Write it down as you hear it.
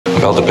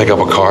About to pick up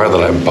a car that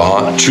I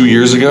bought 2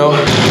 years ago.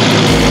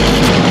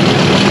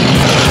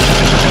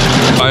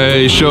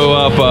 I show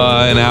up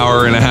an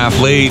hour and a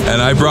half late,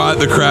 and I brought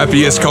the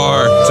crappiest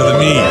car to the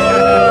meet.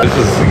 This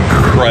is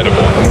incredible.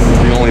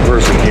 I'm the only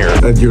person here.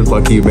 You're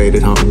lucky you made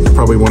it, huh?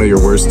 Probably one of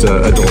your worst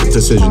adult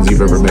decisions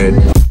you've ever made.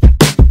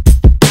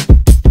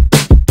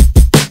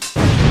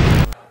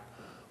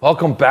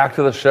 Welcome back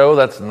to the show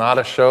that's not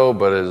a show,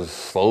 but is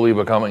slowly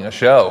becoming a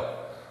show.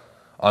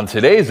 On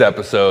today's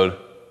episode,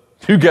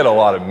 you get a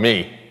lot of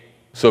me.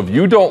 So if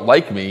you don't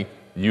like me,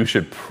 you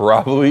should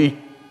probably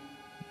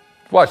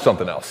watch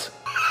something else.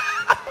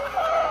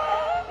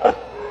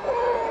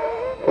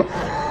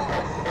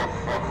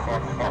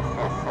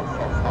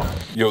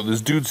 Yo,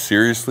 this dude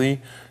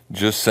seriously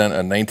just sent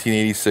a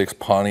 1986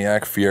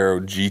 Pontiac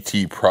Fiero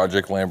GT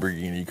Project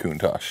Lamborghini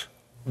Countach.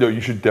 No, you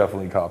should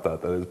definitely cop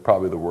that. That is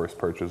probably the worst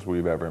purchase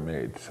we've ever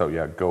made. So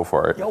yeah, go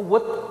for it. Yo,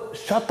 what?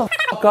 Shut the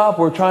fuck up.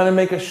 We're trying to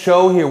make a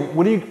show here.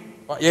 What do you?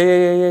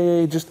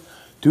 Yeah. Just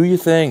do your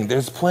thing.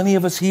 There's plenty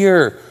of us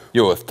here.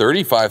 Yo, a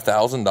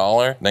 $35,000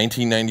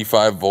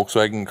 1995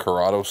 Volkswagen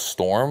Corrado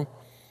Storm.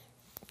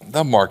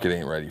 The market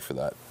ain't ready for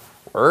that.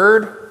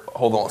 Word?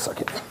 Hold on a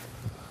second.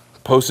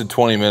 Posted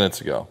 20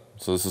 minutes ago.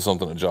 So this is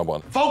something to jump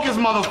on. Focus,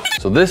 mother.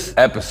 So this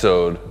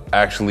episode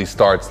actually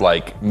starts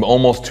like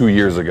almost 2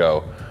 years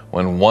ago,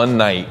 when one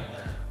night,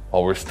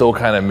 while we're still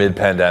kind of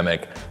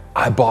mid-pandemic,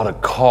 I bought a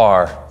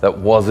car that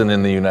wasn't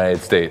in the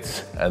United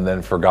States and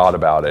then forgot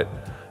about it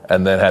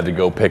and then had to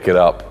go pick it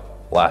up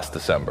last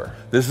December.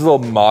 This is a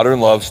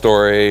modern love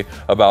story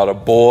about a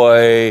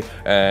boy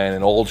and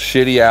an old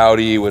shitty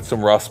Audi with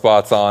some rust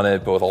spots on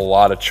it, but with a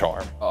lot of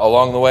charm.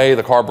 Along the way,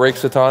 the car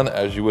breaks a ton,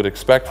 as you would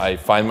expect. I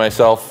find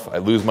myself, I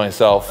lose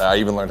myself. I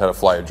even learned how to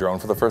fly a drone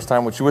for the first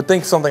time, which you would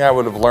think something I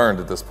would have learned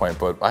at this point,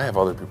 but I have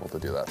other people to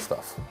do that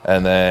stuff.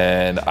 And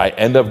then I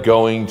end up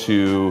going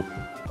to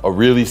a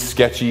really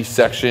sketchy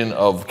section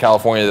of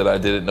California that I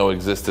didn't know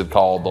existed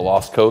called the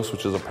Lost Coast,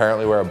 which is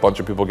apparently where a bunch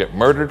of people get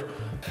murdered.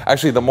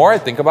 Actually, the more I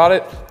think about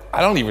it,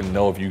 I don't even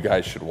know if you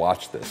guys should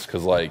watch this,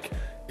 because like,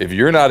 if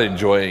you're not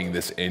enjoying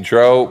this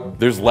intro,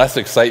 there's less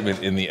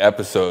excitement in the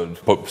episode,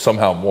 but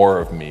somehow more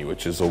of me,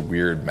 which is a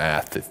weird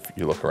math if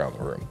you look around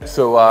the room.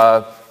 So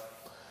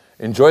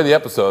enjoy the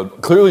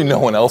episode. Clearly no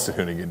one else at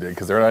Hoonigan did,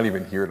 because they're not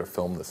even here to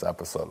film this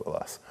episode with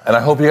us. And I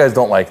hope you guys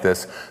don't like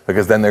this,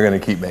 because then they're gonna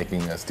keep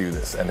making us do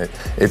this. And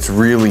it's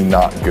really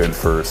not good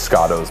for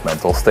Scotto's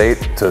mental state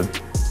to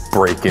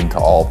break into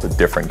all the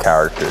different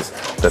characters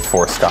that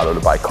force Scotto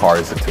to buy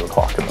cars at 2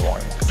 o'clock in the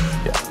morning.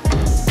 Yeah.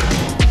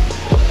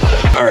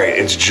 All right,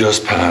 it's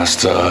just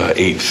past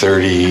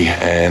 8:30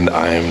 and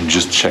I'm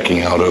just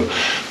checking out of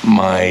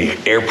my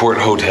airport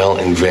hotel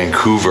in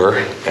Vancouver,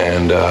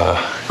 and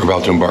we're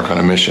about to embark on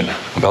a mission.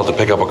 I'm about to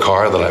pick up a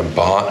car that I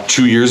bought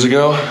 2 years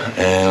ago,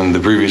 and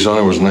the previous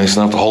owner was nice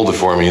enough to hold it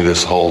for me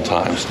this whole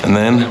time. And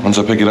then once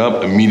I pick it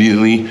up,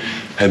 immediately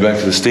head back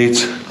to the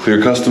States,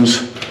 clear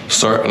customs,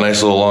 start a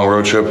nice little long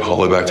road trip all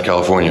the way back to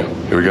California.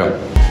 Here we go.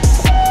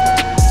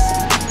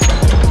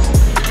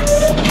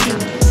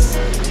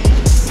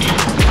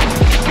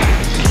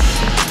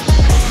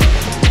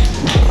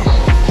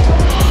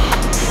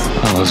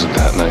 Oh, isn't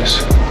that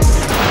nice?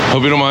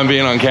 Hope you don't mind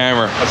being on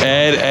camera.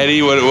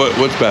 Eddie,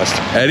 what's best?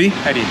 Eddie?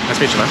 Eddie, nice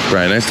to meet you, man.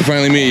 Right, nice to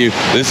finally meet you.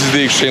 This is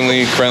the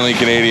extremely friendly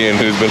Canadian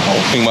who's been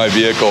holding my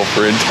vehicle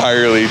for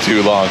entirely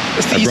too long.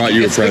 I brought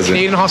you a present. It's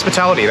Canadian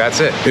hospitality, that's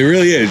it. It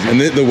really is,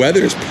 and the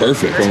weather is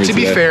perfect for me today. To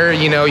be fair,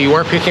 you know, you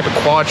are picking up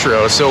a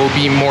Quattro, so it'll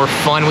be more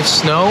fun with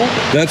snow.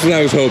 That's what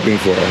I was hoping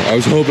for. I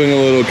was hoping a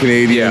little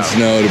Canadian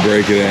snow to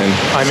break it in.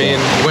 I mean,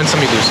 you win some,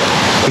 you lose some.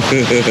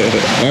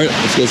 All right,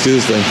 let's go see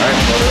this thing. All right,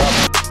 load her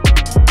up.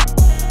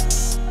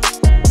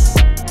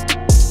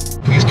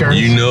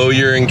 You know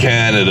you're in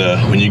Canada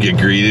when you get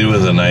greeted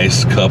with a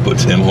nice cup of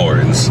Tim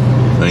Hortons.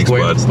 Thanks,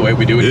 bud. That's the way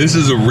we do it. This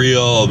is a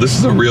real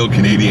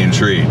Canadian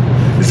treat.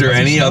 Is there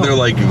any other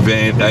like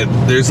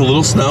there's a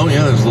little snow?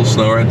 Yeah, there's a little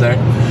snow right there.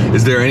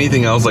 Is there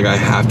anything else like I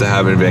have to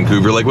have in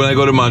Vancouver? Like when I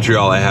go to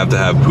Montreal, I have to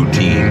have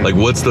poutine. Like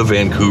what's the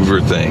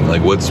Vancouver thing?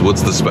 Like what's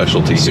the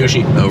specialty?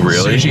 Sushi. Oh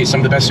really? Sushi, some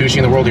of the best sushi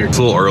in the world here. It's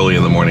a little early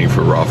in the morning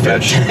for raw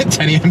fish.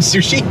 10 a.m.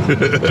 sushi.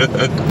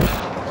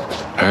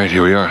 All right,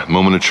 here we are.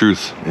 Moment of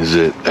truth. Is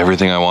it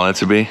everything I want it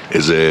to be?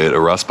 Is it a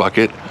rust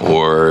bucket?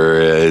 Or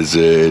is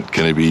it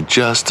gonna be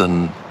just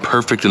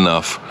perfect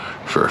enough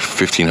for a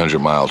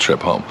 1,500-mile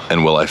trip home?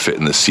 And will I fit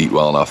in the seat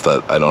well enough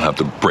that I don't have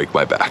to break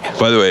my back?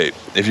 By the way,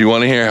 if you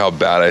want to hear how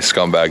bad I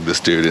scumbagged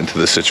this dude into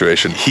this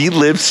situation, he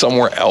lived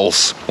somewhere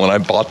else when I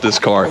bought this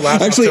car.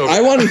 Actually,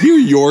 I want to hear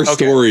your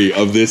story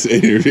of this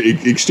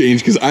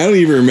exchange, because I don't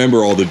even remember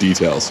all the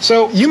details.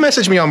 So you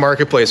messaged me on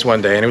Marketplace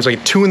one day, and it was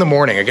like 2 in the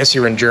morning. I guess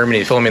you were in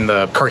Germany filming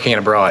the Carcaine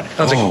abroad.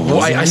 I was like,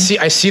 well, I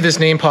see this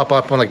name pop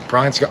up. I'm like,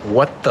 Brian's got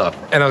what the?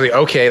 And I was like,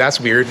 okay, that's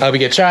weird. We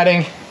get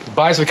chatting.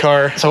 Buys the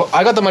car. So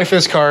I got the money for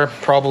this car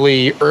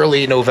probably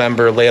early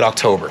November, late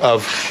October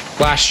of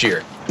last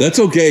year. That's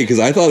okay, because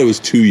I thought it was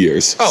 2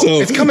 years. Oh,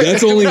 so it's coming.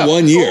 That's only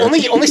 1 year.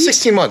 Only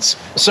 16 months.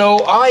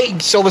 So I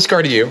sell this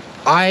car to you.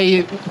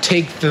 I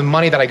take the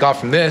money that I got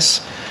from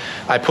this,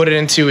 I put it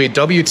into a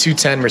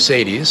W210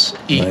 Mercedes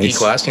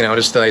E-Class, you know,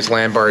 just a nice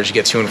land barge you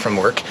get to and from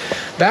work.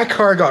 That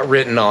car got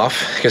written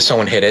off because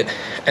someone hit it.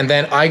 And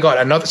then I got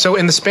another. So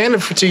in the span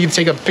of to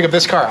pick up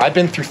this car, I've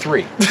been through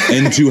 3.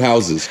 And 2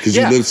 houses, because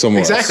you live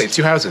somewhere exactly, else.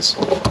 2 houses.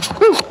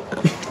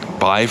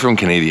 Buy from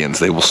Canadians.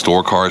 They will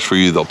store cars for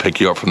you. They'll pick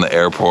you up from the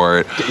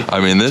airport.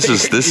 I mean, this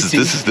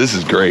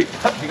is great.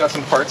 We got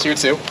some parts here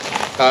too.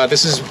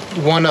 This is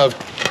one of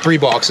 3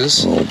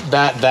 boxes.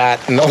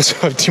 That, and also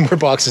have 2 more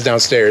boxes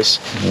downstairs.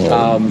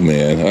 Oh,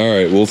 man. All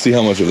right, we'll see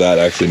how much of that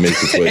actually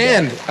makes its way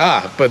down.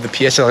 But the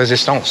pièce de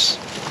résistance.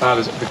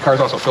 The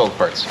car's also filled with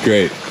parts.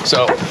 Great.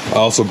 So I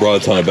also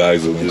brought a ton of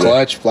bags with me.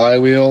 Clutch,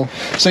 flywheel.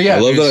 So yeah, I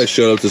love that I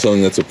showed up to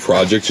something that's a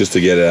project just to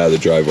get it out of the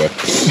driveway.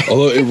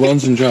 Although it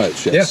runs and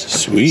drives. Yes. Yeah,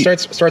 Sweet.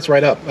 Starts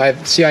right up. I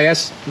have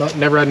CIS,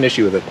 never had an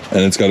issue with it.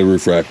 And it's got a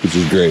roof rack, which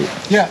is great.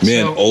 Yeah.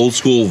 Man, old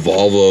school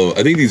Volvo.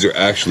 I think these are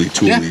actually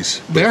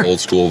toolies. Yeah, old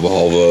school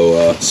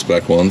Volvo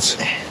spec ones.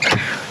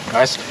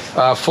 Nice.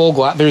 Full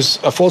glass. There's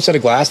a full set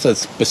of glass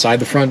that's beside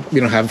the front. We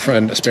don't have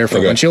a spare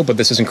front windshield, but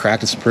this isn't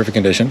cracked. It's in perfect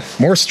condition.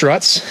 More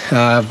struts.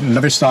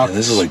 Another stock. Man,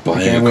 this is like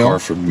buying a car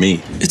from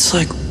me. It's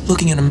like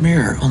looking in a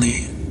mirror,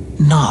 only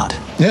not.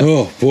 Yeah.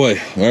 Oh boy!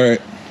 All right,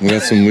 we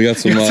got some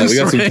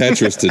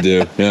Tetris to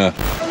do. Yeah.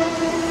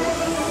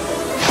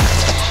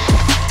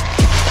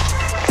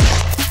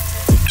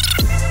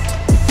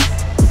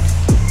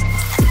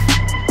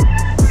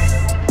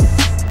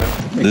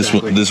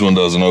 This one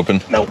doesn't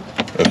open. Nope.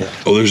 Okay.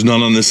 Oh, there's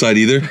none on this side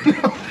either?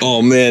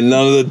 Oh man,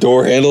 none of the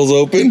door handles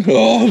open?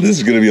 Oh, this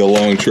is gonna be a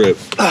long trip.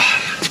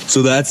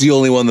 So that's the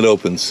only one that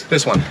opens?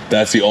 This one.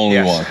 That's the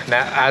only one?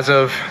 Now, as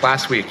of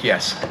last week,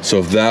 yes. So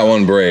if that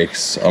one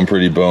breaks, I'm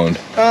pretty boned.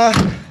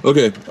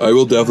 Okay, I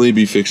will definitely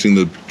be fixing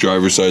the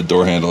driver's side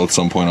door handle at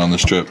some point on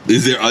this trip.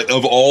 Is there,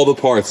 of all the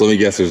parts, let me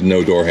guess, there's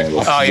no door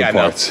handles. Oh yeah,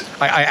 no.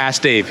 Parts. I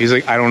asked Dave, he's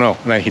like, I don't know.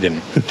 No, he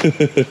didn't.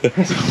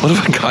 What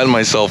have I gotten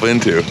myself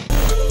into?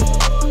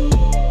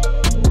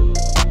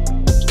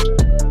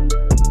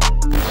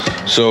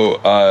 So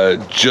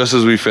just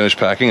as we finished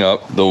packing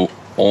up, the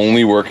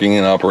only working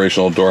and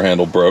operational door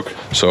handle broke.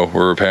 So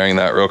we're repairing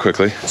that real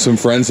quickly. Some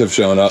friends have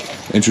shown up.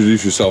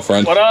 Introduce yourself,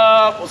 friend. What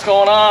up? What's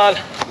going on?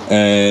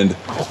 And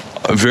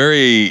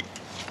very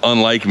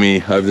unlike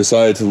me, I've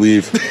decided to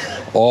leave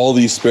all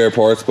these spare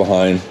parts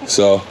behind.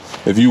 So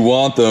if you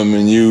want them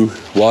and you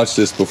watch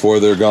this before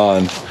they're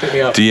gone, hit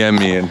me up. DM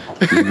me and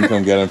you can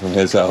come get them from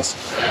his house.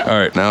 All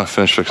right, now I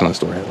finished fixing this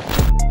door handle.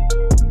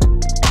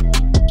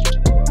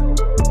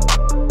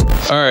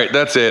 All right,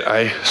 that's it.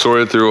 I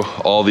sorted through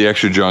all the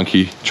extra junk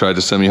he tried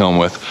to send me home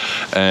with,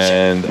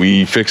 and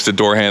we fixed the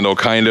door handle,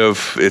 kind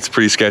of. It's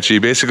pretty sketchy.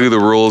 Basically, the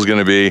rule is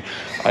gonna be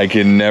I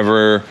can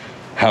never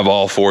have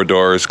all 4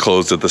 doors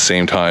closed at the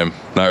same time.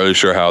 Not really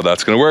sure how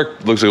that's gonna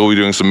work. Looks like we'll be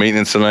doing some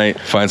maintenance tonight,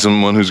 find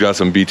someone who's got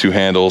some B2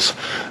 handles,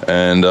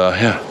 and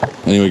yeah.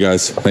 Anyway,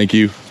 guys, thank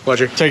you.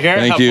 Pleasure. Take care.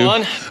 Thank Have you.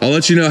 fun. I'll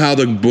let you know how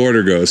the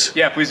border goes.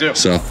 Yeah, please do.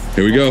 So,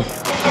 here we go.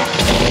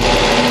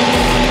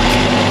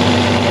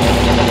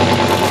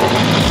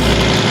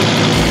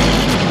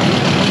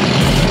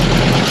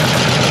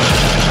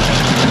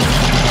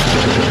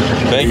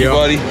 Thank you,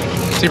 buddy.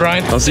 See you,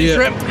 Brian. I'll see you.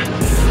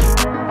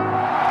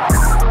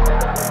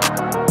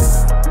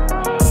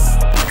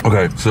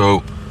 Okay,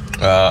 so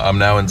I'm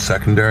now in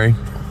secondary.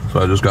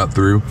 So I just got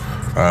through.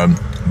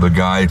 The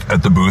guy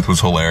at the booth was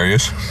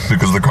hilarious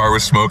because the car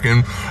was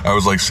smoking. I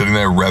was like sitting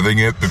there revving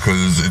it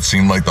because it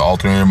seemed like the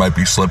alternator might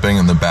be slipping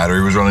and the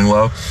battery was running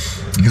low.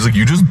 He's like,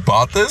 you just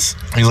bought this?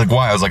 He's like,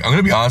 why? I was like, I'm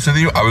gonna be honest with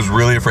you, I was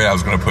really afraid I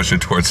was gonna push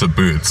it towards the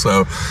boot.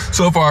 So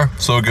far,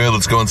 so good.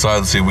 Let's go inside,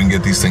 let's see if we can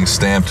get these things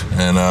stamped.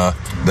 And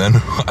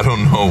then, I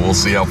don't know, we'll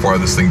see how far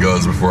this thing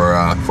goes before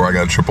I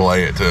gotta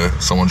AAA it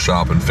to someone's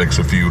shop and fix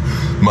a few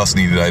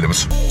must-needed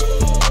items.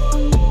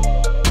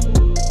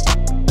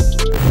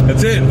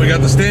 That's it, we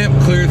got the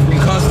stamp cleared from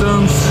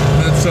customs.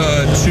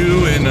 That's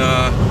 2 in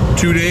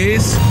 2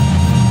 days.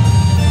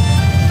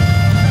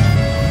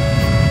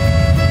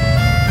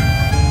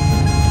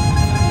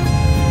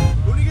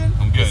 Hoonigan?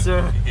 I'm good. Yes,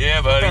 sir.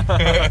 Yeah,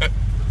 buddy.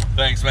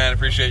 Thanks, man,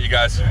 appreciate you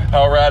guys.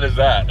 How rad is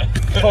that?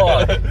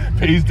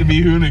 Pays to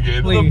be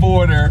Hoonigan, the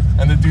border,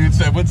 and the dude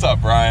said, what's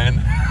up, Brian?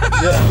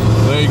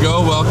 Yeah. There you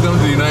go, welcome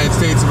to the United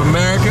States of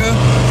America.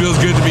 Feels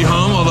good to be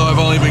home, although I've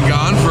only been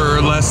gone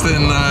for less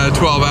than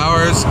 12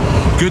 hours.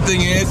 Good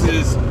thing is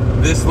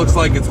this looks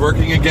like it's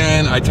working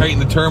again. I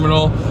tightened the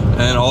terminal,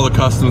 and all the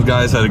customs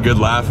guys had a good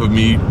laugh of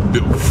me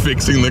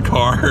fixing the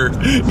car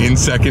in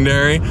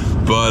secondary.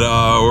 But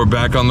we're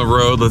back on the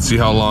road. Let's see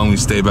how long we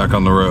stay back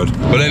on the road.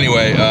 But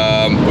anyway,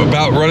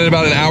 running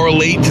about an hour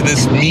late to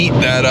this meet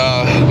that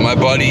my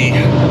buddy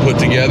put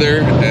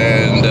together,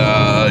 and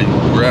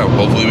yeah,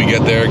 hopefully we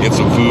get there, get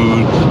some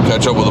food,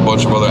 catch up with a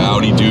bunch of other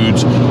Audi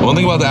dudes. One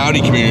thing about the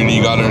Audi community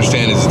you gotta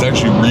understand is it's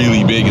actually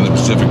really big in the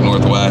Pacific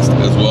Northwest,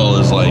 as well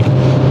as like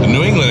the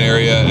New England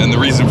area, and the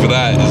reason for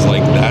that is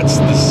like that's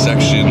the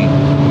section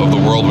of the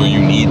world where you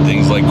need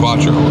things like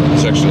Quattro, or the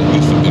section at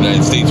least of the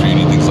United States where you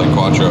need things like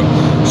Quattro.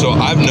 So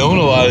I've known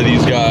a lot of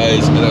these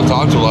guys, and I've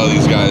talked to a lot of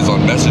these guys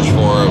on message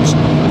forums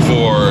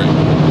for,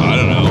 I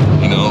don't know,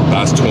 you know,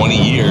 past 20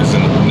 years,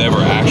 and never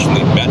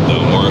actually met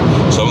them, or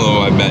some of them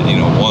I've met, you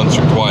know, once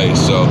or twice.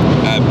 So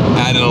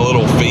adding a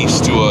little face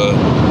to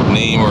a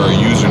name or a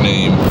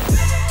username.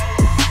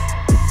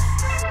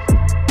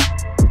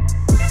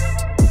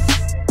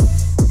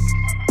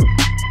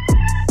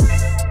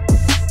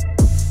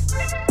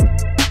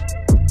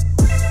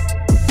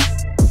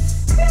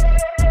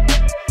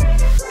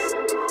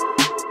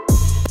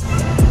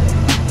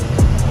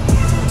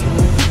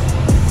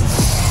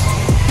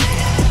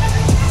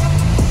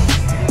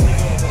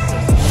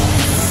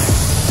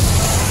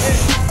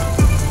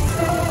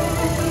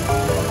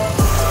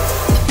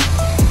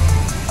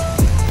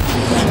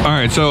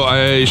 Alright, so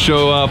I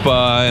show up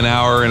an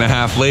hour and a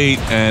half late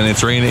and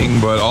it's raining,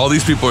 but all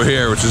these people are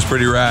here, which is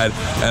pretty rad.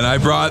 And I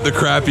brought the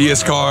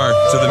crappiest car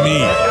to the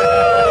meet.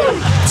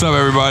 What's up,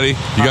 everybody?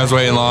 You guys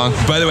waiting long?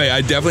 By the way,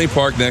 I definitely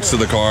parked next to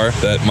the car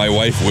that my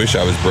wife wished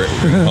I was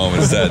bringing home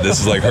instead. This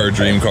is like her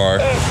dream car.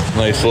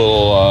 Nice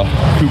little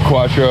Coupe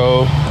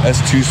Quattro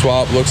S2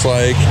 swap, looks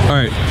like.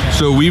 Alright,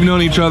 so we've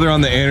known each other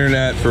on the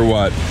internet for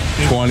what?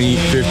 20,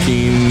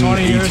 15,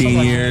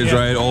 18 years,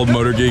 right? Old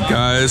Motorgate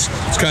guys.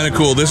 It's kind of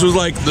cool. This was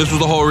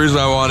the whole reason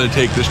I wanted to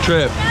take this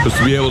trip, was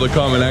to be able to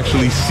come and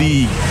actually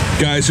see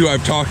guys who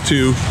I've talked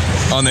to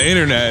on the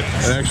internet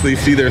and actually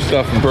see their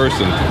stuff in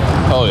person.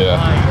 Hell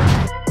yeah.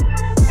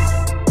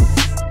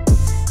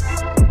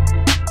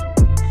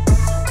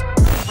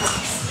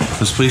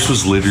 This place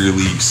was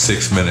literally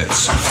 6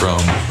 minutes from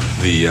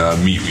the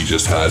meet we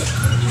just had.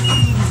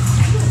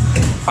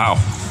 Wow.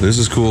 This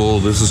is cool,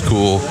 this is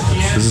cool,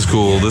 this is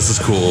cool, this is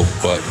cool,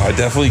 but I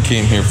definitely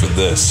came here for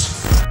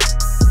this.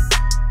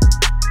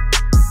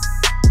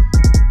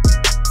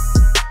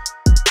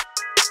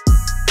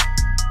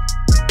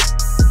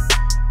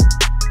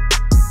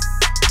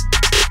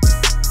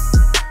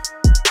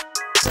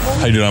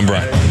 How you doing? I'm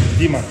Brian.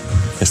 Dima.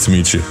 Nice to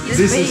meet you.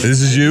 This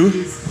is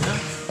you?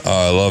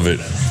 I love it.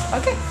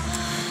 Okay.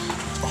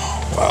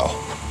 Oh, wow.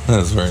 That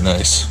is very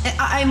nice.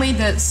 I made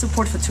the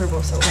support for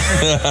turbo, so.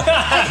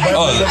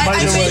 Oh,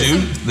 this is you?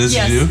 This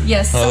is you?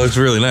 Yes. Oh, it looks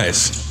really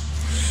nice.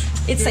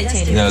 It's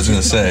titanium. Yeah, I was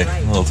gonna say,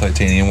 a little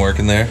titanium work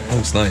in there. That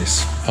looks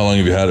nice. How long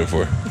have you had it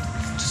for?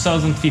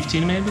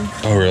 2015 maybe.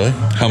 Oh, really?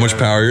 How much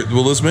power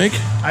will this make?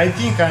 I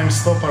think I'm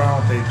stop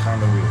around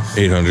 800 wheels.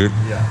 800?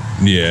 Yeah.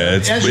 Yeah,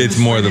 it's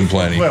more than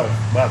plenty. Well,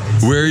 but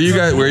Where are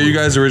you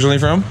guys originally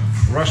from?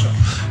 Russia.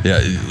 Yeah,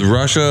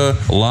 Russia,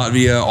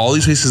 Latvia, all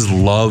these places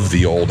love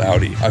the old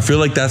Audi. I feel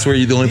like that's where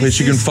the only place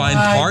you can find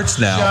parts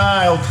now.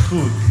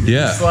 Childhood.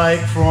 Yeah. It's like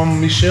from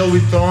Michel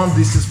Vuitton,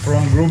 this is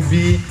from Group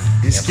B,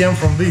 this came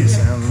from this,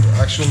 and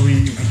actually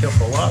we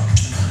have a lot.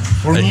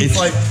 For me, it's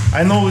like,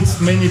 I know it's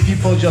many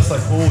people just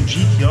like, oh,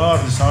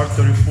 GTR, this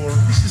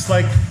R34, this is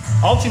like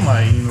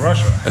Ultima in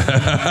Russia. We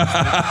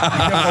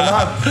have a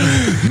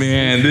lot.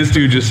 Man, this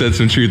dude just said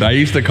some truth. I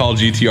used to call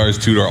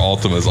GTRs two-door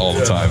Ultimas all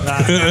the time.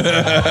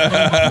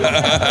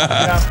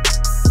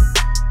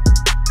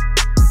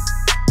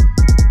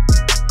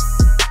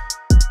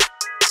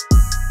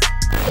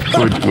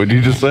 What did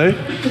you just say?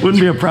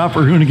 Wouldn't be a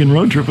proper Hoonigan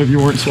road trip if you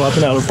weren't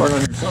swapping out a part on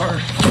your car.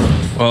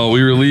 Well,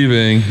 we were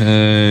leaving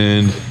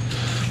and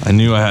I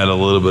knew I had a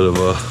little bit of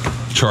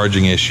a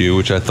charging issue,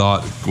 which I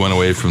thought went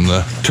away from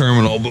the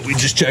terminal, but we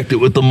just checked it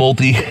with the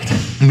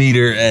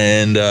multimeter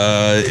and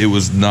it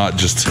was not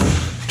just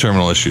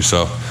terminal issue.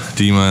 So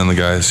Dima and the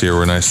guys here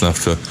were nice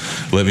enough to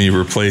let me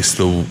replace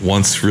the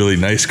once really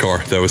nice car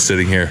that was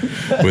sitting here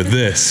with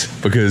this,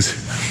 because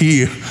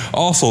he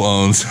also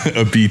owns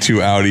a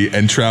B2 Audi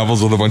and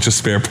travels with a bunch of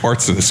spare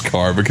parts in his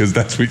car, because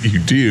that's what you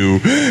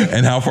do.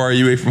 And how far are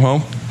you away from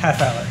home?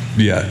 Half hour.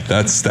 Yeah,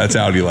 that's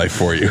Audi life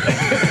for you.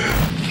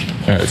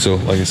 All right, so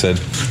like I said,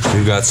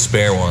 we've got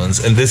spare ones,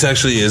 and this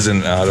actually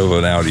isn't out of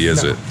an Audi,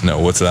 is it? No,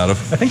 what's it out of?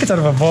 I think it's out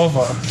of a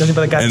Volvo.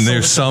 And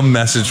there's some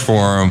message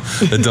forum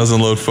that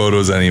doesn't load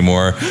photos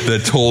anymore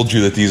that told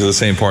you that these are the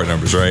same part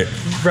numbers, right?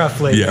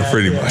 Roughly. Yeah,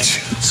 pretty much.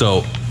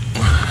 So,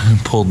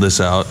 I pulled this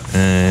out,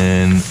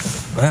 and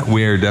that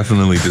wear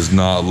definitely does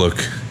not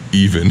look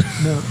even.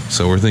 No.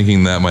 So we're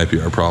thinking that might be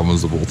our problem,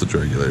 is the voltage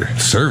regulator.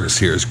 Service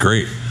here is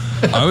great.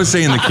 I was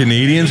saying the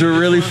Canadians are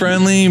really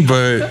friendly,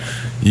 but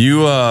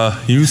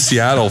you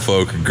Seattle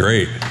folk are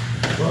great.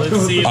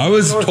 I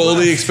was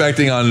totally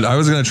expecting I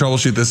was going to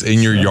troubleshoot this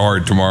in your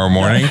yard tomorrow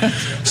morning.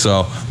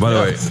 So, by the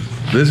way,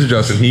 this is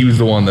Justin. He was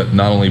the one that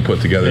not only put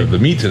together the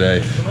meet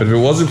today, but if it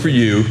wasn't for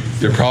you,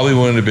 there probably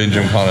wouldn't have been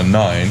Gymkhana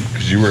 9,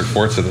 because you were at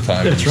Forts at the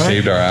time. That's right.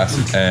 Saved our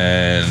asses.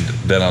 And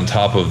then on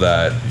top of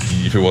that,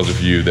 if it wasn't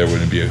for you, there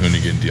wouldn't be a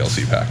Hoonigan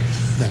DLC pack.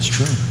 That's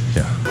true.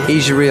 Yeah.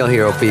 He's your real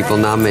hero, people,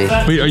 not me.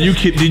 Wait, are you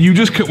kidding? Did you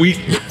just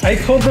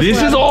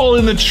this is all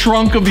in the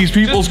trunk of these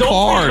people's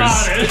cars.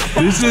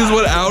 This is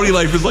what Audi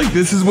life is like.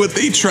 This is what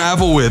they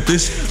travel with.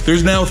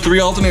 There's now 3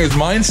 alternators.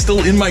 Mine's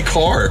still in my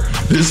car.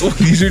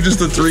 These are just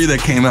the 3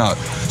 that came out.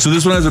 So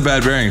this one has a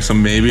bad bearing, so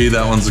maybe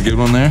that one's a good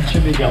one there.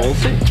 Should be good. We'll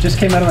see. Just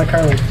came out of my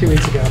car like 2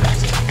 weeks ago.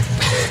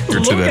 here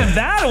Look today. at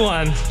that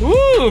one.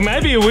 Ooh,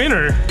 might be a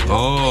winner.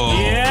 Oh.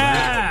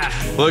 Yeah.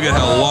 Look at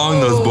how long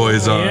those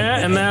boys are.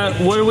 Yeah, and now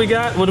what do we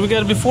got? What do we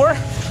got before?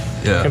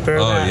 Yeah. Compare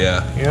oh, that.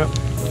 yeah. Yep.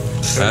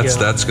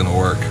 That's going to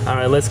work. All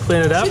right, let's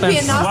clean it up and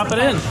swap it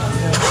in.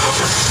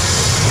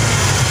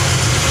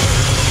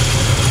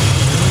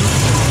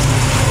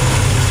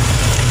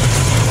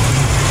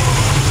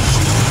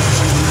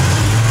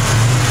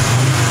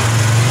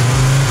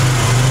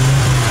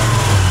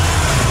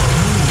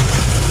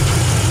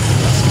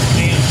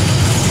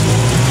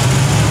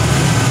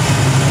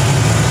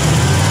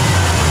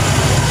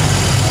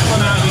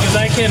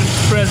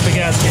 Press the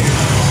gas here.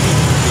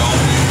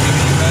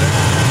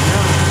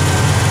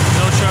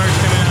 No charge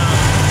coming out.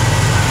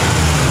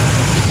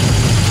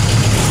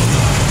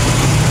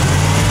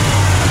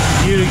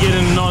 You're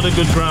getting not a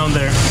good ground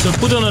there. So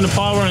put on the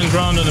power and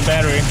ground on the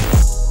battery.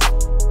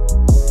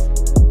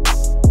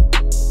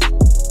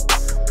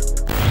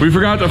 We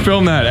forgot to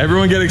film that.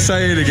 Everyone get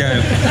excited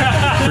again.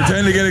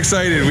 Pretend to get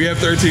excited. We have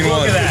 13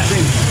 Look at that.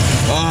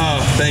 Oh,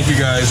 thank you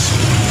guys.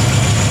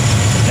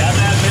 That's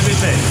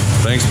everything.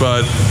 Thanks,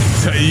 bud.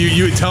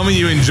 You tell me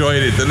you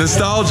enjoyed it. The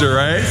nostalgia,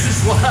 right?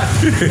 This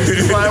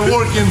is why I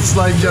work in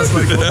like just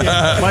like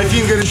okay, my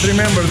fingers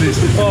remember this.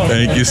 Oh.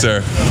 Thank you, sir.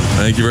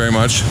 Thank you very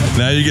much.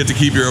 Now you get to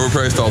keep your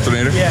overpriced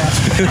alternator. Yeah.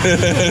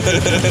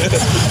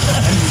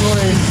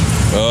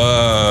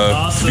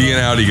 Awesome. Be an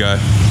Audi guy.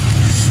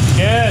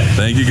 Good.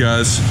 Thank you,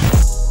 guys.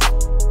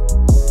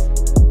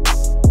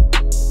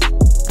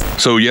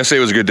 So yesterday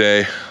was a good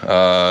day.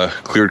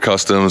 Cleared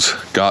customs,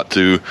 got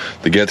to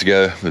the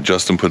get-together that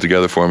Justin put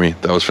together for me.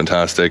 That was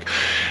fantastic.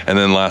 And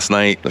then last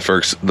night, the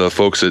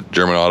folks at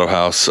German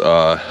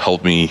AutoHaus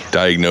helped me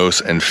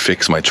diagnose and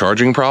fix my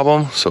charging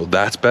problem. So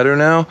that's better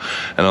now.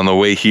 And on the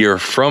way here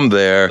from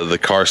there, the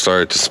car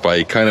started to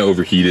spike, kind of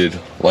overheated.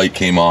 Light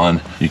came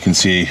on. You can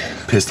see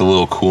pissed a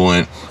little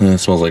coolant. It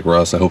smells like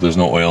rust. I hope there's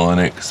no oil in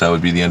it because that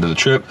would be the end of the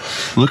trip.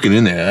 Looking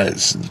in there,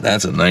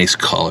 that's a nice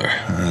color.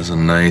 That's a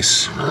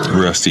nice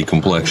rusty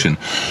complexion.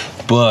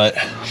 But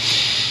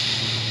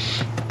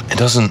it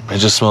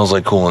just smells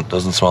like coolant.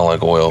 Doesn't smell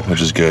like oil,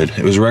 which is good.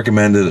 It was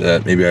recommended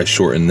that maybe I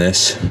shorten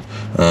this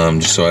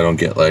just so I don't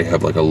get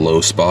have a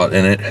low spot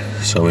in it.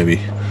 So maybe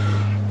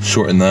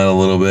shorten that a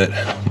little bit.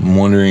 I'm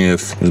wondering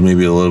if there's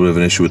maybe a little bit of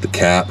an issue with the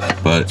cap,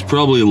 but it's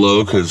probably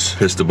low because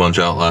pissed a bunch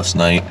out last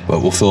night,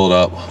 but we'll fill it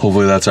up.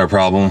 Hopefully that's our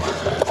problem.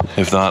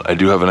 If not, I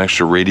do have an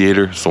extra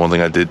radiator. It's the one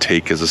thing I did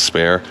take as a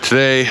spare.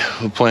 Today,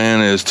 the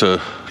plan is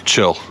to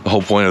chill. The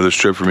whole point of this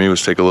trip for me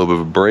was take a little bit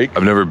of a break.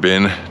 I've never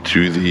been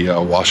to the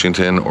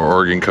Washington or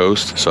Oregon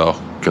coast, so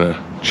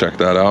gonna check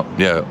that out.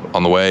 Yeah,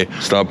 on the way,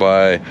 stop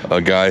by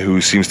a guy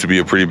who seems to be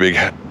a pretty big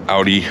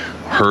Audi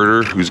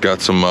herder who's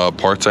got some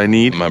parts I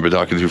need. I've been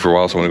talking to for a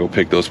while, so I'm gonna go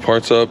pick those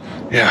parts up.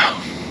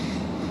 Yeah.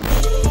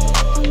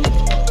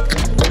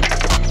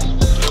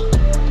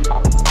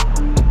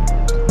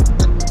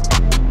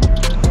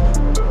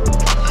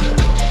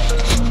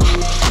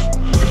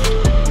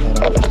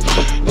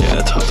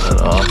 Yeah, top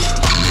that off.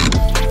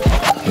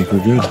 I think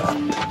we're good.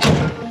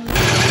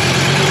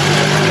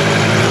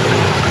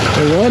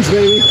 Hey, once,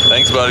 baby.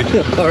 Thanks, buddy.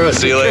 All right.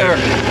 See you later.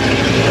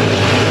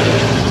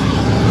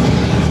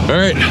 All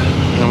right,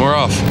 and we're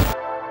off.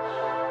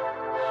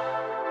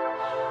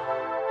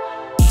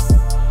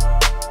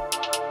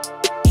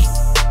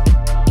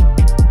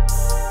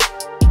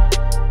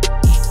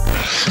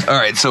 All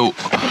right, so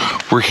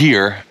we're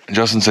here.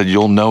 Justin said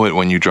you'll know it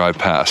when you drive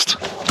past.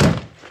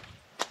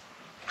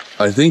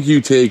 I think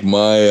you take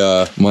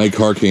my my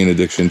Carcaine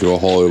addiction to a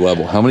whole other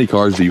level. How many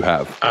cars do you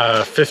have?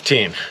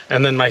 15,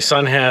 and then my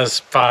son has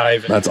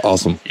 5. That's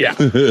awesome. Yeah.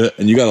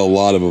 And you got a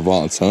lot of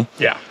Avants, huh?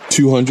 Yeah.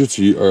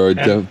 200s or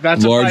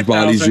That's large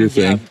bodies your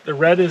thing. Yeah. The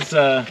red is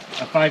a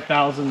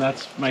 5,000.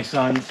 That's my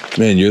son's.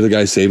 Man, you're the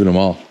guy saving them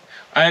all.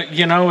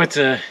 You know, it's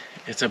a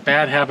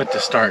bad habit to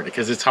start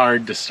because it's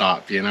hard to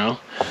stop. You know.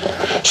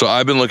 So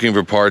I've been looking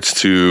for parts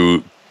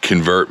to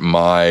convert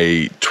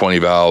my 20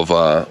 valve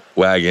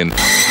wagon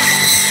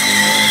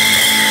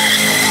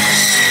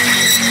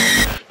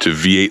to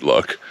V8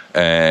 look,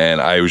 and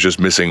I was just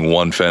missing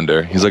one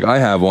fender. He's like, I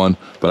have one,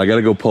 but I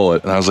gotta go pull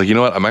it. And I was like, you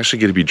know what? I'm actually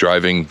gonna be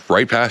driving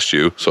right past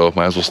you, so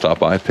might as well stop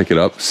by, pick it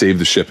up, save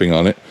the shipping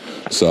on it.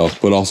 So,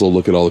 but also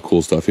look at all the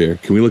cool stuff here.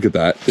 Can we look at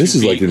that? This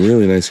is like in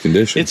really nice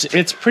condition.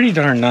 It's pretty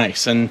darn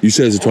nice. And you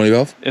said it's a 20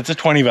 valve? It's a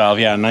 20 valve,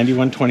 yeah,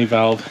 91 20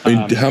 valve. I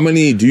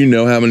mean, do you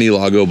know how many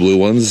Lago blue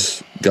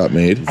ones got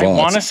made? I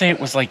want to say it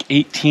was like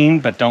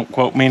 18, but don't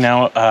quote me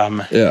now.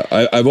 Yeah,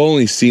 I've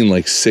only seen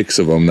like 6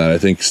 of them that I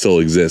think still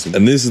exist.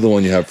 And this is the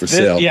one you have for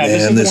sale. Yeah,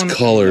 man, this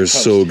color is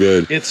so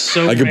good. It's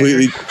so I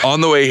completely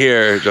on the way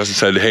here, Justin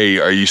said, hey,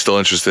 are you still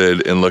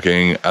interested in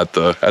looking at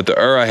the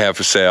I have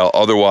for sale?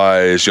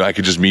 Otherwise, I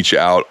could just meet you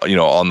out,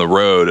 on the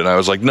road. And I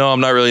was like, no, I'm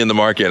not really in the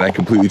market. And I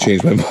completely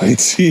changed my mind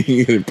seeing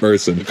it in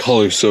person. The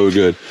color's so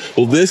good.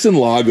 Well, this and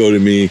Lago to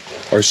me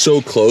are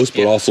so close,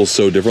 but also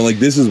so different. Like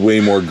this is way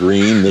more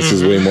green. This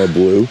is way more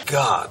blue.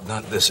 God,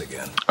 not this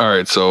again. All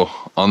right, so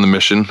on the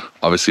mission,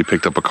 obviously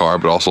picked up a car,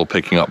 but also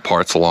picking up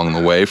parts along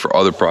the way for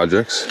other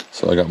projects.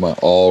 So I got my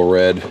all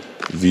red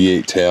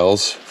V8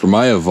 tails for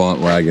my Avant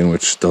wagon,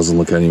 which doesn't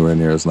look anywhere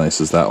near as nice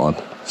as that one.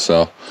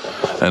 So,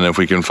 and if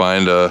we can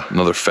find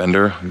another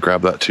fender,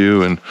 grab that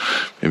too, and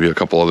maybe a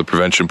couple other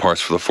prevention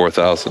parts for the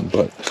 4000.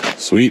 But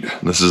sweet,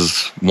 this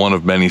is one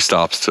of many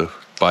stops to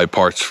buy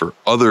parts for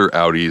other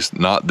Audis,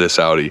 not this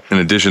Audi, in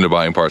addition to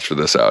buying parts for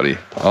this Audi.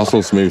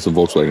 Also maybe some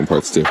Volkswagen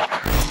parts too.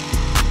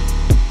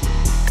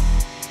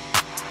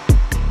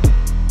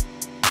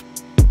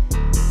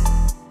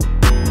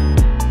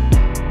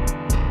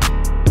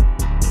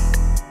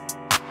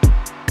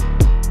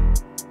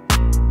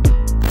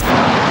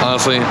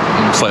 Honestly,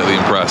 I'm slightly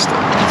impressed.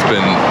 It's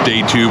been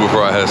day 2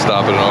 before I had to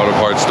stop at an auto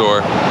parts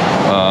store.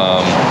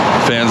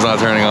 Fan's not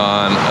turning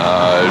on.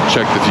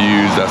 Check the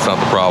fuse, that's not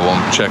the problem.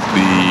 Check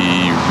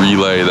the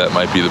relay, that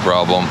might be the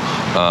problem.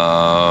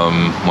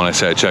 When I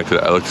say I checked it,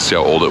 I looked to see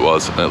how old it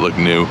was, and it looked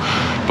new,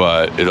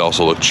 but it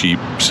also looked cheap.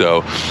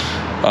 So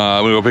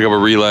I'm gonna go pick up a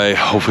relay.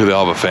 Hopefully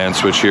they'll have a fan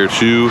switch here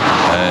too,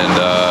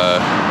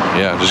 and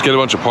yeah, just get a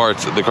bunch of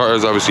parts. The car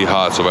is obviously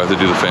hot, so if I have to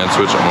do the fan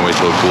switch, I'm gonna wait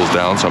till it cools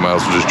down, so I might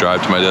as well just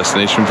drive to my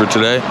destination for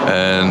today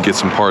and get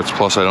some parts.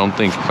 Plus, I don't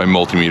think my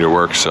multimeter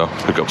works, so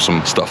pick up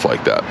some stuff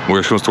like that.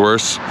 Worst comes to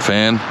worst,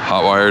 fan,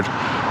 hot wired,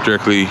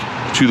 directly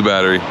to the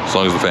battery, as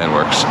long as the fan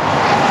works.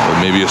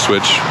 But maybe a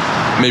switch,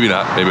 maybe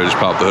not. Maybe I just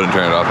pop the hood and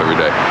turn it off every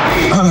day.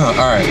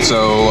 All right,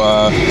 so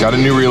got a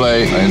new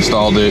relay. I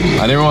installed it.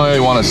 I didn't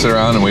really want to sit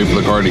around and wait for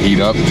the car to heat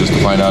up just to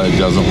find out it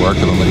doesn't work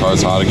and then the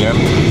car's hot again.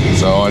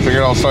 So I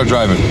figured I'll start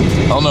driving.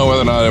 I'll know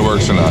whether or not it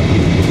works or not.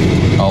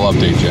 I'll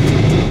update you.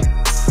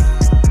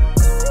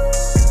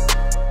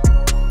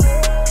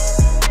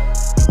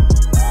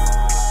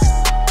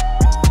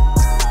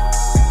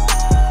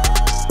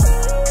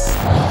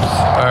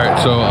 All right,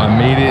 so I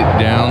made it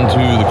down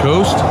to the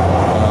coast.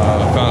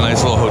 Found a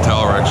nice little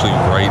hotel. We're actually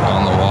right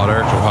on the water.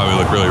 It'll probably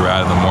look really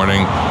rad in the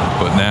morning,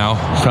 but now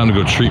it's time to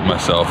go treat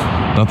myself.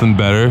 Nothing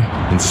better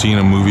than seeing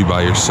a movie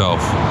by yourself.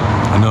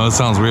 I know it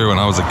sounds weird. When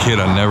I was a kid,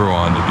 I never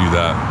wanted to do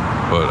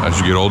that, but as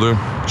you get older,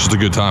 it's just a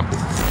good time.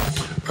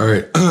 All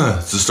right,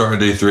 it's the start of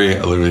day 3.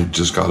 I literally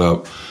just got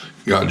up,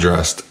 got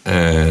dressed,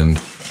 and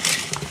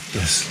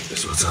this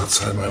is what's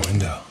outside my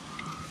window.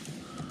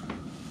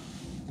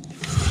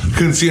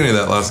 Couldn't see any of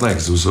that last night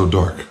because it was so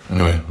dark.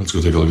 Anyway, let's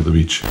go take a look at the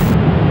beach.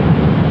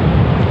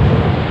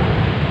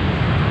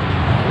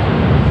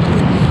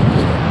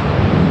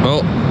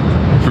 Well,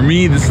 for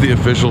me, this is the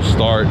official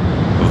start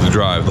of the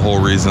drive. The whole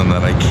reason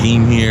that I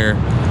came here,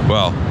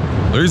 well,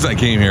 the reason I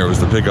came here was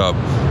to pick up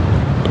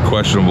a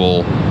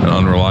questionable and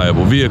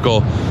unreliable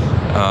vehicle.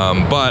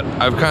 But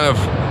I've kind of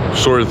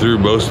sorted through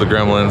most of the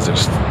gremlins.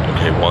 There's,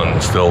 okay, one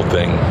still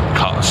thing,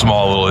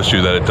 small little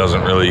issue that it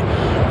doesn't really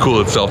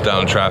cool itself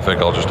down in traffic.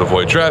 I'll just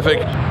avoid traffic.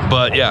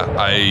 But yeah,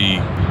 I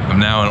am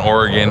now in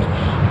Oregon,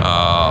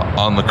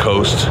 on the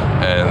coast,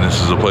 and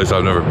this is a place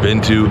I've never been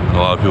to. A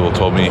lot of people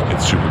told me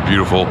it's super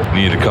beautiful,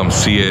 you need to come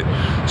see it.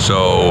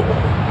 So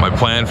my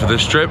plan for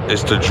this trip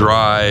is to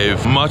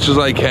drive much as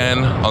I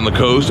can on the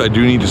coast. I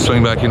do need to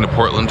swing back into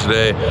Portland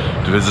today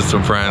to visit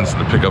some friends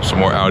and to pick up some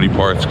more Audi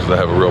parts because I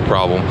have a real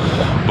problem.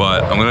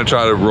 But I'm gonna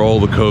try to roll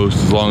the coast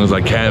as long as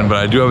I can, but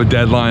I do have a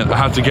deadline. I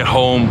have to get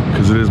home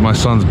because it is my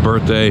son's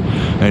birthday,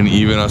 and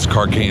even us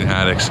Carcaine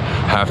addicts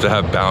have to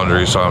have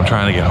boundaries, so I'm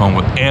trying to get home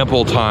with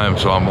ample time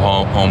so I'm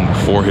home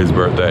before his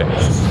birthday.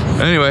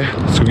 Anyway,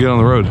 let's go get on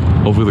the road.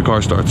 Hopefully the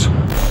car starts.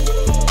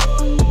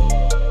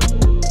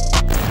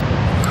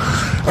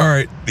 All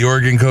right, the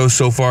Oregon coast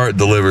so far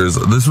delivers.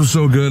 This was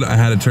so good, I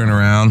had to turn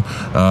around.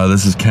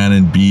 This is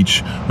Cannon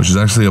Beach, which is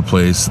actually a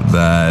place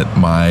that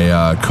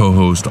my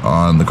co-host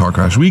on the Car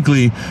Crash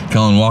Weekly,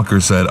 Kellen Walker,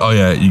 said, oh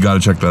yeah, you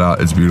gotta check that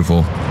out, it's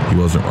beautiful. He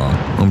wasn't wrong.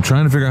 I'm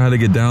trying to figure out how to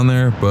get down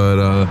there, but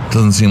it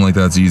doesn't seem like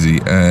that's easy.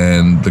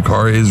 And the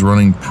car is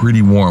running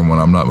pretty warm when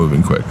I'm not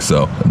moving quick.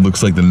 So it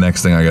looks like the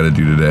next thing I gotta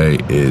do today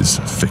is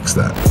fix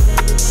that.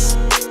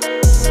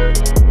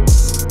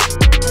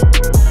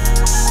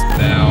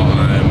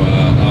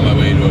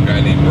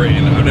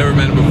 I've never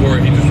met him before.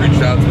 He just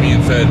reached out to me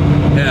and said,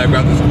 hey, I've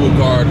got this cool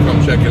car,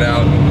 come check it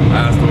out.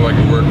 I asked him if I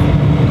could work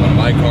on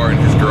my car in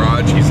his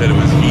garage. He said it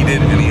was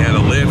heated and he had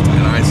a lift,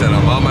 and I said,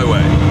 I'm on my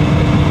way.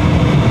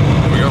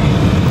 Here we go.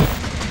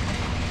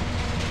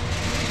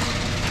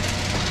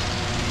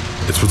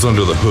 It's what's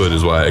under the hood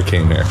is why I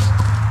came here.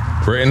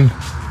 Britton.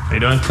 How you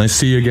doing? Nice to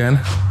see you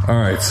again. All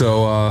right,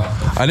 so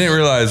I didn't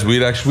realize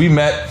we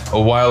met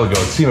a while ago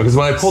at SEMA, because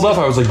when I pulled up,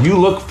 I was like, you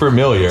look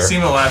familiar.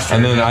 SEMA last year.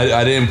 And then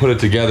I didn't put it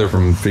together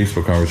from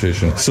Facebook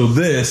conversation. So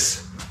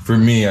this, for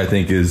me, I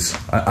think is,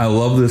 I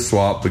love this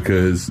swap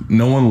because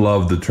no one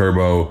loved the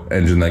turbo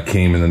engine that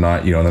came in the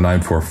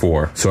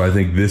 944. So I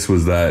think this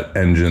was that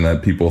engine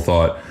that people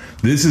thought,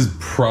 this is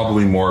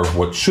probably more of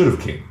what should have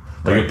came.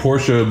 Like right. A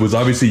Porsche was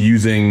obviously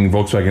using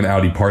Volkswagen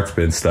Audi parts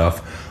bin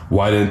stuff.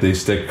 Why didn't they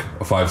stick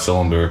a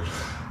 5-cylinder,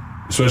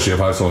 especially a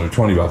 5-cylinder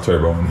 20-valve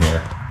turbo in here?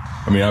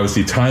 I mean,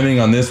 obviously timing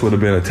on this would have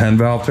been a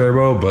 10-valve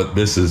turbo, but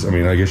this is, I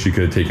mean, I guess you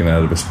could have taken it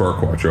out of a Spur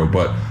Quattro,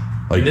 but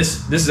like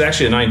this is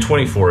actually a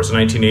 924. It's a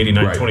 1980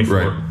 924.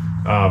 Right.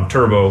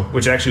 turbo,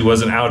 which actually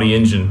was an Audi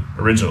engine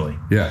originally.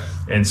 Yeah.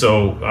 And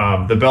so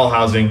the bell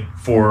housing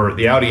for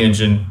the Audi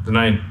engine, the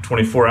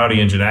 924 Audi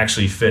engine,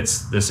 actually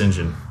fits this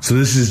engine. So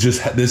this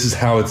is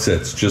how it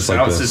sits, just like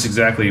this. How it sits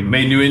exactly.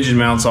 Made new engine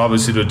mounts,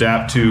 obviously, to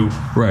adapt to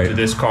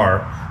this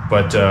car,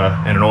 but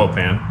and an oil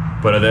pan.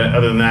 But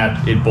other than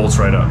that, it bolts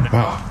right up.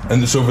 Wow.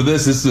 And so for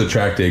this is a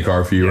track day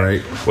car for you,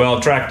 right? Well,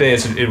 track day,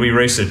 we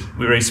race it.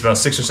 We race about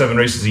 6 or 7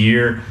 races a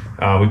year.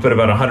 We put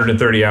about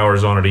 130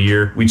 hours on it a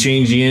year. We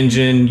change the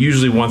engine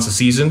usually once a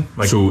season.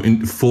 So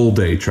in full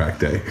day track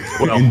day.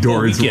 Well,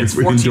 endurance,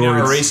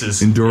 14-hour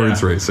races.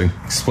 Endurance racing.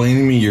 Explain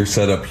to me your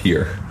setup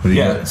here.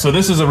 So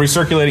this is a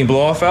recirculating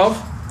blow-off valve.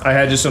 I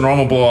had just a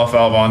normal blow-off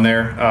valve on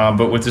there,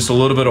 but with just a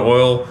little bit of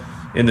oil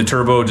in the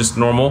turbo, just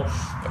normal.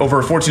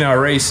 Over a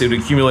 14-hour race, it would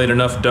accumulate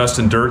enough dust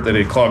and dirt that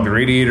it clogged the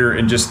radiator,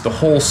 and just the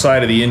whole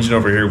side of the engine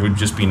over here would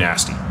just be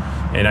nasty.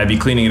 And I'd be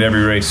cleaning it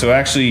every race. So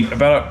actually,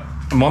 about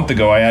a month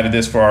ago, I added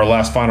this for our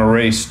last final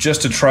race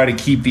just to try to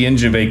keep the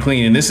engine bay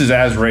clean. And this is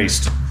as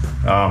raced.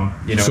 So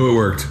it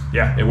worked.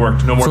 Yeah, it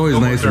worked. No more. It's always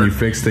nice when you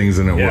fix things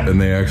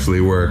and they actually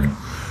work.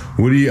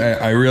 What do you?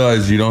 I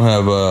realize you don't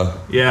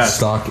have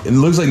stock. It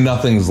looks like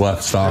nothing's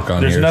left stock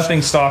on here. There's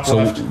nothing stock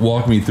left. So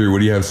walk me through. What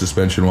do you have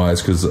suspension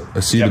wise? Because I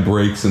see the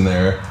brakes in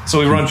there. So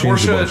we run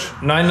Porsche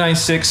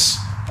 996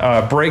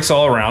 brakes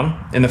all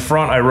around. In the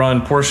front, I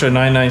run Porsche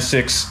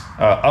 996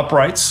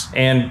 uprights,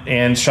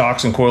 and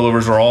shocks and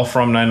coilovers are all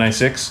from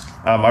 996.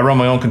 I run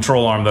my own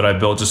control arm that I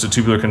built, just a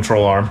tubular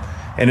control arm.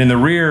 And in the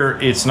rear,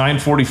 it's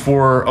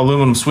 944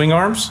 aluminum swing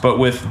arms, but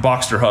with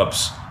Boxster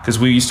hubs. Because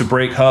we used to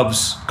break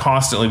hubs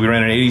constantly. We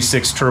ran an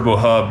 86 turbo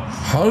hub.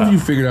 How have you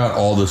figured out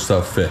all this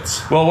stuff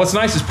fits? Well, what's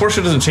nice is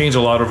Porsche doesn't change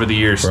a lot over the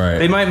years. Right.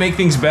 They might make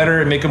things better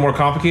and make them more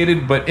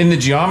complicated, but in the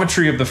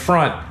geometry of the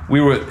front,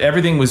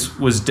 everything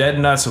was dead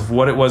nuts of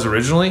what it was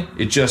originally.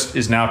 It just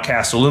is now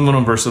cast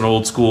aluminum versus an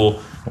old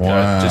school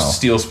just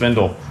steel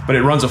spindle. But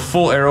it runs a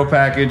full aero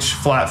package,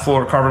 flat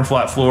floor, carbon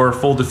flat floor,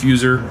 full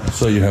diffuser.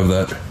 So you have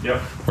that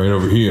right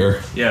over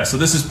here. Yeah, so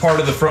this is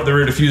part of the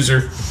rear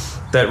diffuser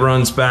that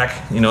runs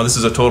back. This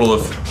is a total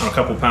of a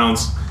couple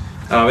pounds.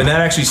 And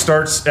that actually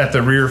starts at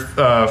the rear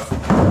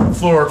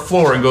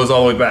floor and goes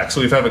all the way back.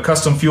 So we have a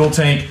custom fuel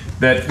tank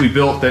that we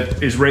built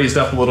that is raised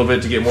up a little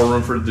bit to get more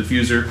room for the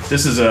diffuser.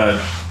 This is a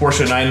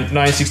Porsche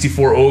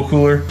 964 oil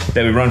cooler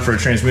that we run for a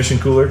transmission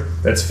cooler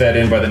that's fed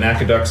in by the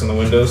NACA ducts on the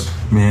windows.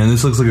 Man,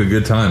 this looks like a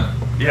good time.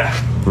 Yeah.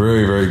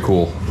 Very, very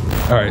cool.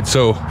 All right,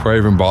 so before I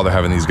even bother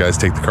having these guys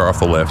take the car off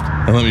the lift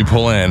and let me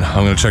pull in,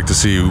 I'm gonna check to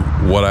see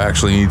what I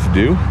actually need to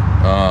do.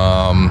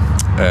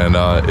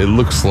 It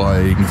looks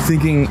like, I'm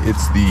thinking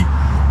it's the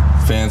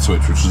fan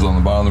switch, which is on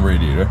the bottom of the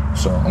radiator.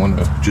 So I'm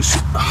gonna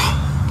just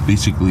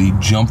basically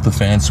jump the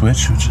fan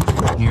switch, which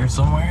is here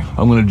somewhere.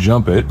 I'm gonna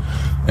jump it,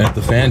 and if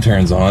the fan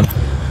turns on,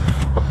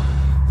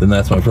 then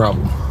that's my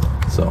problem.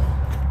 So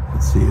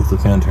let's see if the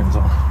fan turns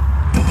on.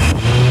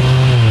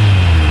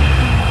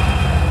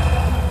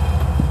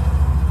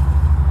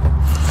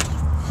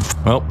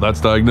 Well, that's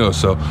diagnosed,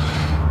 so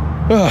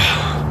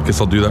guess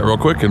I'll do that real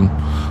quick and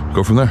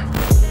go from there.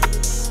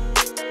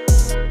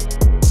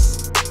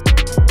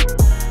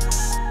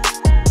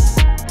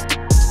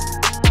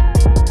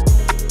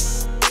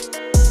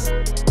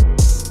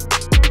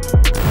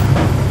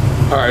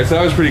 All right, so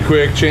that was pretty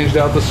quick. Changed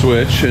out the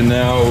switch, and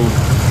now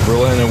we're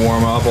letting it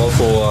warm up.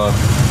 Also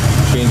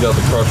changed out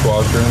the crush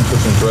washer and put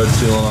some thread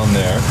sealant on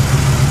there.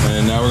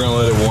 And now we're gonna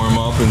let it warm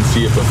up and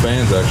see if the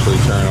fans actually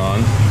turn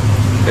on.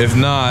 If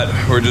not,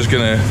 we're just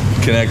gonna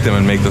connect them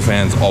and make the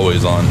fans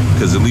always on,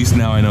 because at least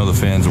now I know the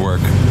fans work.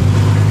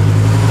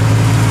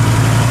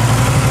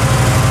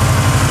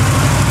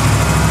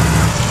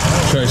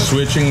 Try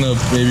switching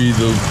maybe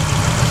the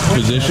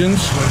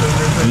positions.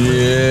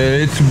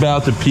 Yeah, it's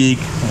about to peak.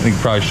 I think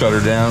probably shut her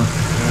down.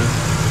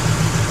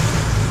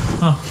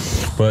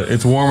 But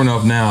it's warm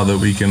enough now that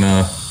we can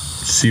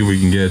see if we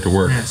can get it to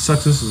work. Yeah, it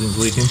sucks this is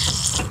leaking.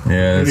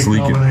 Yeah, it's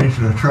leaking.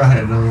 Combination I tried,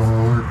 it doesn't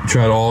want to work.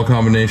 Tried all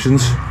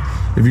combinations.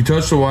 If you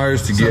touch the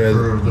wires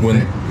together,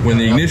 when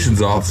the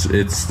ignition's off,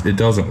 it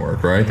doesn't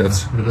work, right? It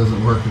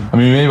doesn't work. I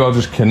mean, maybe I'll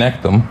just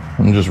connect them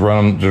and just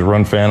run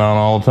fan on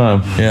all the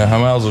time. Yeah,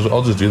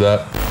 I'll just do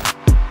that.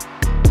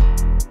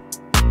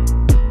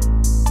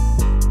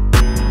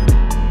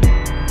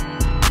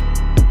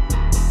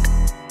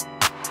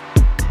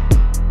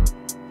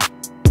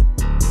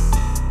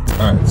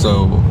 All right,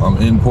 so I'm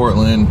in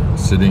Portland,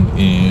 sitting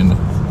in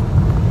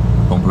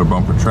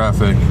bumper-to-bumper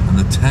traffic, and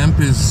the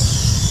temp is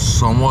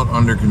somewhat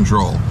under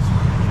control.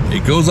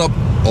 It goes up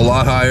a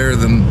lot higher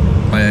than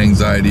my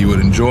anxiety would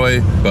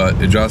enjoy,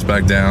 but it drops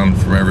back down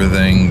from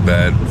everything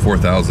that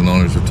 4,000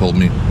 owners have told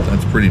me.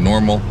 That's pretty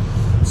normal.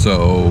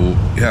 So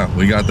yeah,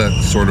 we got that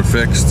sort of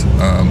fixed.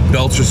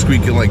 Belts are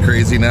squeaking like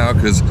crazy now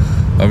because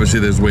obviously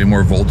there's way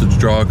more voltage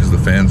draw because the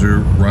fans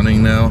are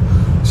running now.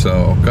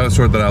 So gotta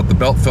sort that out. The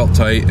belt felt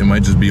tight. It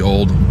might just be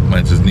old.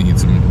 Might just need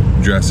some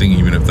dressing,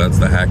 even if that's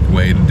the hacked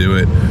way to do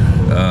it.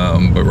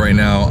 But right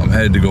now I'm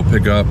headed to go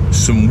pick up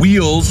some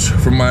wheels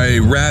from my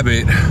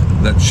Rabbit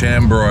that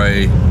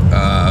Chambroy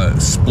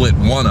split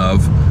one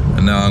of, and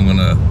and now I'm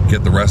gonna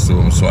get the rest of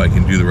them so I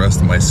can do the rest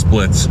of my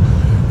splits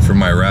for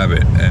my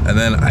Rabbit. And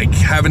then I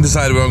haven't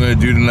decided what I'm gonna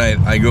do tonight.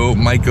 I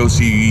might go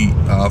see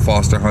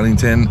Foster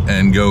Huntington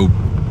and go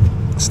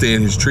stay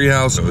in his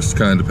treehouse. So it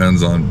kind of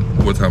depends on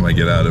what time I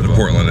get out of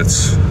Portland.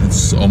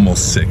 It's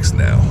almost 6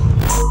 now.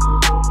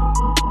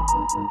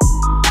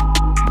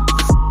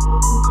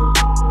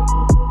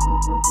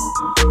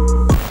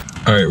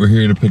 All right, we're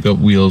here to pick up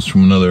wheels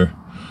from another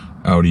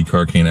Audi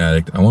Carcaine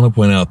Addict. I want to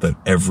point out that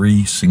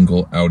every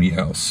single Audi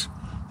house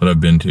that I've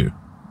been to,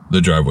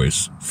 the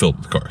driveway's filled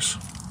with cars.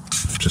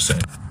 Just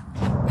saying.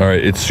 All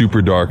right, it's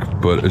super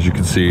dark, but as you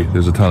can see,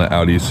 there's a ton of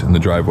Audis in the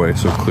driveway,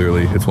 so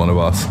clearly it's one of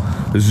us.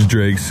 This is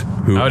Driggs,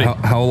 who,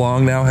 how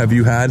long now have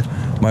you had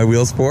my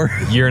wheels for?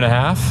 A year and a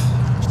half?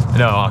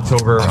 No,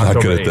 October I'm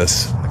not good 8th. at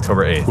this.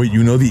 October 8th. Wait,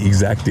 you know the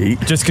exact date?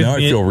 Now I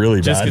feel really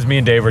bad. Just because me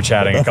and Dave were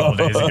chatting a couple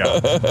days ago.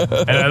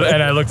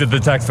 And I looked at the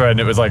text thread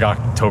and it was like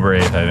October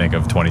 8th, I think,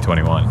 of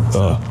 2021.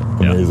 So, oh,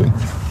 amazing.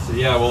 Yeah. So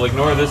yeah, we'll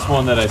ignore this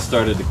one that I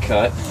started to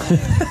cut.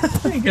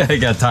 I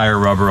got tire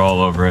rubber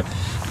all over it.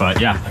 But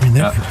yeah. I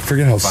mean, I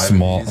forget how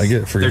small,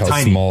 forget how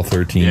tiny. small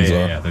 13s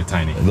are. Yeah, they're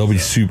tiny. They'll be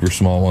super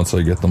small once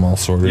I get them all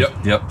sorted.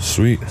 Yep.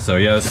 Sweet. So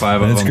yeah, there's 5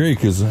 of them. And it's great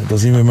because it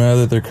doesn't even matter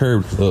that they're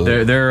curved.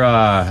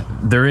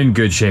 They're in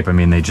good shape. I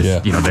mean, they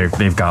just,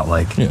 they've got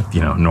like,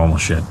 normal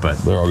shit, but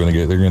they're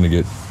gonna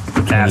get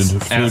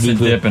acid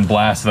dip and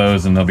blast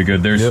those and they'll be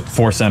good. There's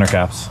 4 center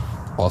caps.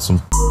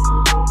 Awesome.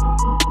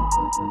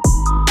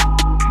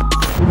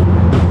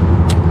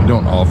 I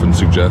don't often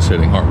suggest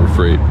hitting Harbor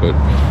Freight, but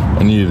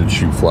I needed a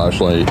cheap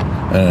flashlight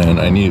and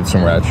I needed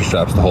some ratchet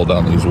straps to hold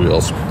down these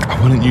wheels. I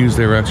wouldn't use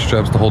their ratchet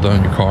straps to hold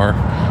down your car,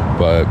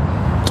 but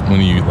when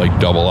you like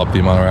double up the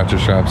amount of ratchet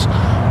straps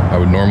I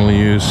would normally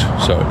use,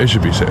 so it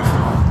should be safe.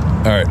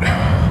 All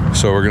right,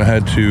 so we're gonna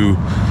head to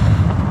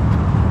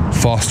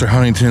Foster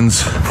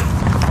Huntington's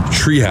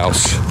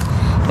treehouse.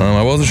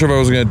 I wasn't sure if I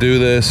was gonna do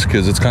this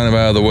because it's kind of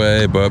out of the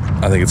way, but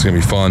I think it's gonna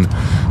be fun.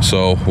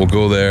 So we'll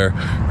go there.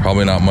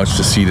 Probably not much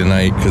to see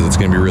tonight because it's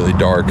gonna be really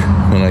dark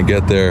when I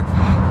get there,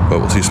 but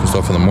we'll see some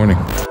stuff in the morning.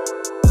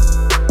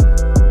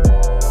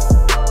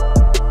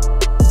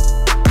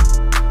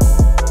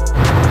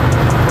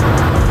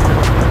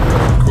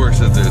 Of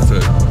course, it's a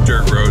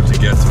dirt road to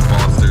get to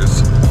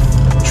Foster's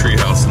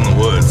treehouse in the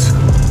woods.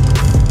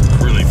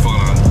 Really fun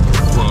on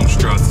blown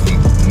struts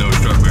and no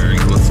strut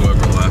bearings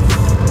whatsoever left.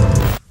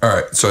 All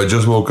right, so I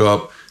just woke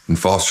up in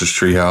Foster's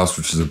treehouse,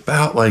 which is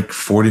about like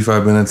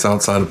 45 minutes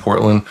outside of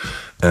Portland.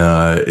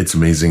 It's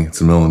amazing.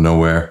 It's in the middle of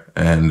nowhere.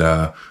 And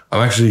I'm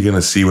actually going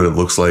to see what it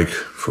looks like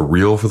for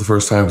real for the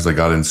first time because I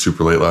got in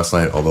super late last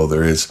night, although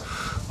there is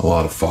a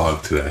lot of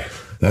fog today.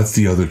 That's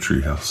the other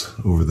treehouse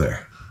over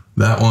there.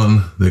 That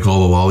one they call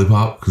the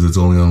lollipop because it's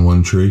only on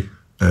one tree.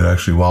 It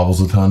actually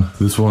wobbles a ton.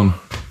 This one,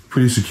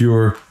 pretty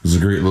secure. It's a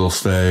great little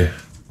stay.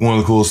 One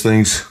of the coolest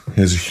things,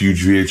 he has a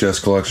huge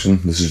VHS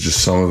collection. This is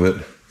just some of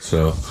it.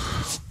 So,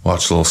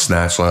 watched a little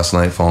Snatch last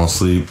night, falling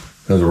asleep.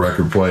 Has a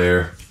record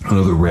player,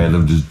 another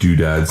random just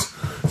doodads.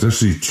 There's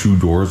actually 2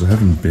 doors. I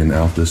haven't been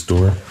out this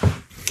door.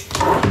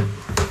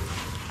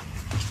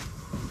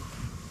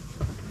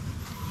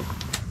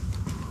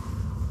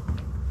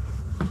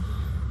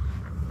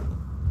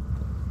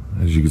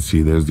 As you can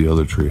see, there's the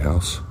other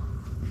treehouse.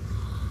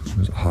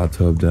 There's a hot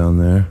tub down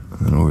there.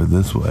 And over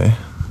this way.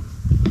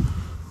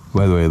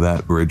 By the way,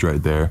 that bridge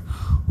right there,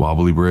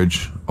 wobbly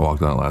bridge. I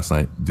walked on it last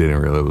night. Didn't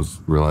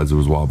realize it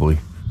was wobbly.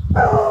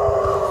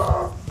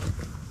 Oh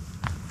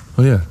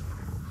yeah,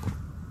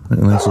 a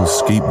nice little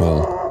skate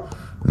bowl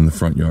in the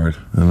front yard.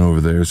 And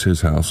over there's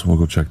his house. We'll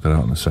go check that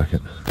out in a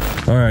second.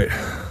 All right,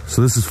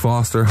 so this is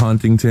Foster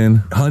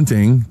Huntington.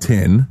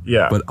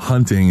 Yeah. But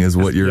hunting is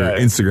what your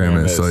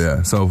Instagram is. So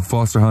yeah, so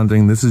Foster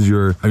Hunting. This is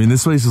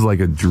this place is like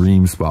a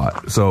dream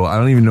spot. So I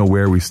don't even know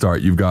where we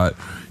start. You've got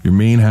your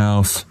main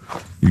house.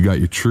 You got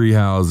your tree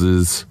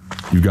houses,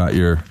 you got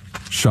your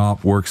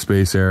shop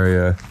workspace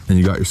area, and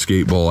you got your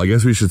skate bowl. I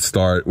guess we should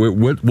start.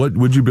 What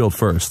would you build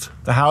first?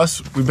 The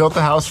house, we built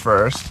the house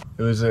first.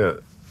 It was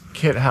a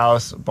kit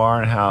house,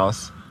 barn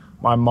house.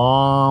 My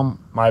mom,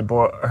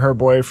 her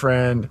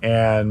boyfriend,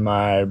 and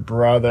my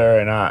brother,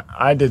 and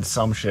I did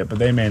some shit, but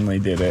they mainly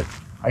did it.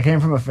 I came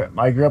from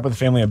I grew up with a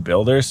family of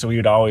builders, so we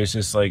would always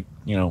just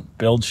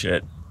build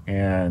shit.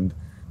 And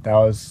that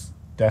was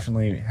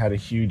definitely had a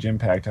huge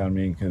impact on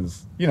me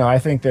because, I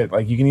think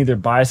that you can either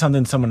buy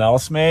something someone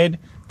else made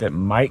that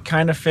might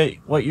kind of fit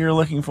what you're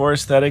looking for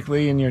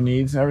aesthetically and your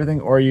needs and everything,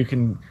 or you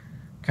can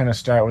kind of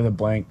start with a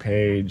blank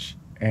page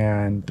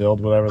and build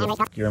whatever the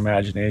fuck your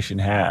imagination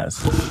has.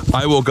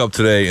 I woke up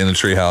today in the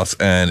treehouse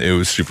and it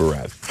was super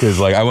rad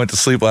because I went to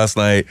sleep last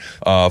night.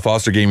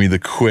 Foster gave me the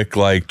quick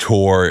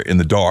tour in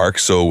the dark,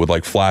 so with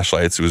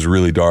flashlights, it was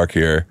really dark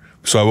here.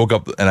 So I woke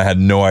up and I had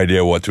no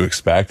idea what to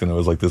expect, and it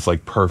was like this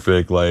like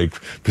perfect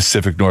like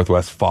Pacific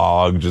Northwest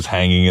fog just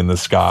hanging in the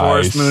sky.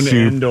 Forest moon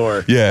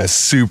indoor. Yeah,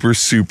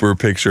 super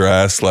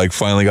picturesque. Like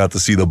finally got to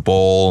see the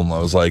bowl, and I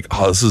was like,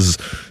 oh, this is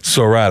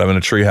so rad. I'm in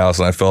a treehouse,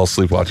 and I fell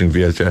asleep watching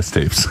VHS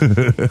tapes.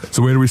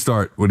 So where do we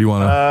start? What do you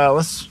want to?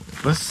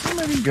 Let's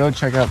maybe go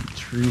check out the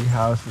tree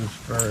houses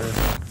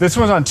first. This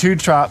one's on two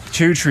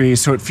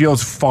trees, so it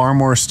feels far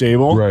more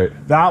stable. Right.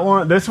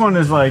 This one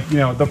is like, you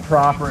know, the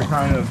proper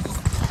kind of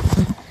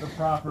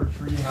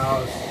tree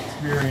house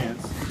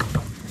experience.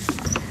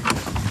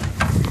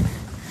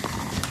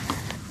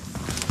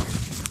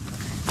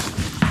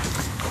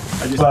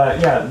 But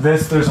yeah,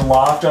 there's a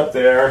loft up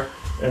there,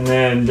 and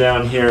then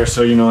down here,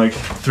 so you know, like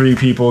 3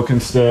 people can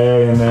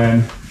stay, and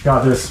then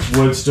got this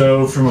wood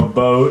stove from a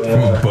boat.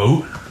 From a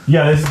boat?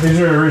 Yeah, these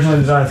were originally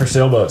designed for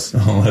sailboats.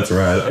 Oh, that's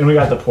right. And we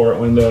got the port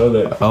window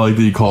that. I like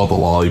that you call it the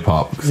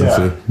lollipop, because it's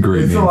a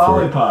great name for it. It's a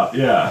lollipop,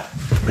 yeah.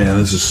 Man,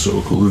 this is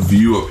so cool. The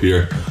view up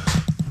here.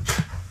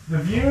 The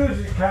view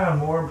is kind of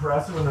more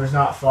impressive when there's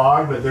not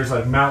fog, but there's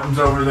like mountains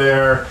over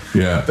there.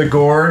 Yeah. The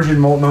gorge in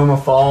Multnomah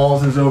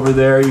Falls is over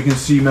there. You can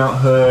see Mount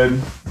Hood.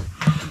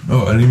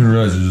 Oh, I didn't even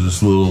realize there's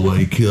this little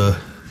like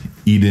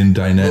Eden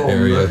dinette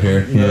area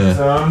here.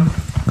 Yeah.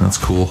 That's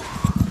cool.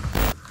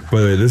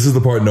 By the way, this is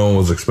the part no one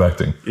was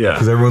expecting. Yeah.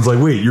 Because everyone's like,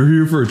 wait, you're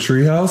here for a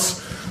treehouse?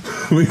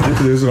 Wait,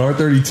 there's an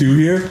R32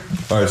 here?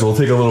 All right, so we'll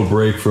take a little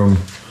break from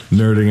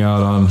nerding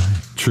out on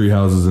tree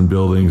houses and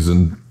buildings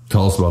and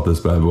tell us about this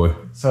bad boy.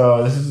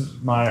 So this is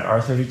my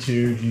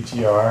R32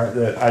 GTR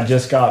that I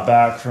just got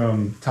back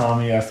from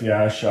Tommy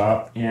FBI's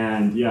shop.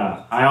 And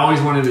yeah, I always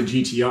wanted a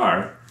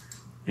GTR.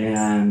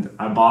 And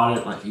I bought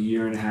it like a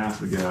year and a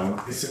half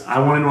ago. I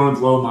wanted one with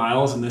low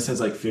miles, and this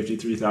has like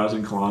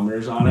 53,000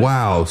 kilometers on it.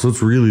 Wow, so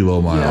it's really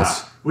low miles.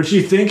 Yeah. Which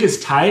you think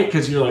is tight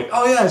because you're like,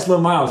 oh yeah, it's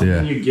low miles. Yeah.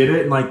 And you get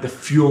it, and like the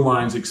fuel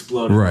lines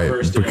explode. Right,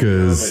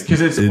 because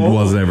it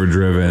wasn't ever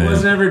driven. It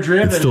wasn't ever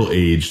driven. It's still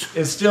aged.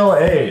 It's still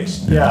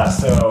aged, yeah.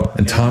 So.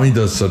 And Tommy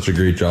does such a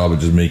great job of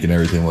just making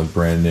everything look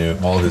brand new.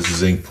 All his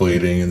zinc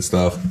plating and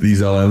stuff.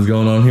 These LMs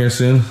going on here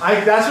soon?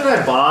 That's what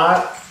I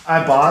bought.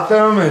 I bought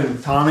them,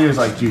 and Tommy was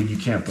like, dude, you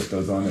can't put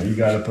those on there. You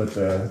got to put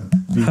the...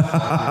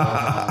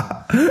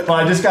 Well,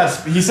 I just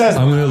got... He says...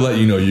 I'm going to let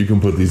you know you can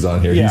put these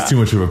on here. Yeah. He's too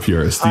much of a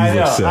purist. These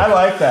look sick. I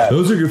like that.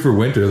 Those are good for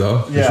winter,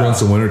 though. Yeah. Just run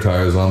some winter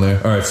tires on there.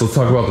 All right, so let's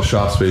talk about the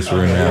shop space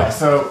we're in now. Yeah,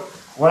 so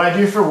what I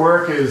do for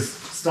work is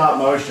stop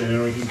motion,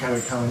 and we can kind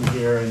of come in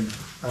here and...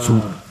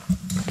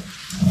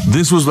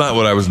 This was not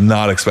what I was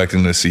not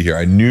expecting to see here.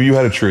 I knew you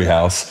had a tree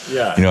house.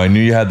 Yeah. You know, I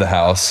knew you had the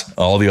house,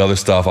 all the other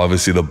stuff,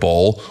 obviously the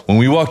bowl. When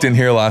we walked in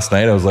here last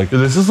night, I was like,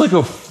 this is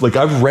like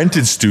I've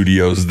rented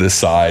studios this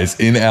size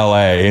in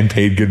LA and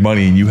paid good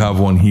money, and you have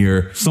one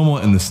here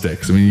somewhat in the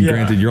sticks. I mean,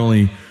 granted, you're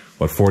only,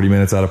 what, 40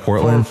 minutes out of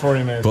Portland?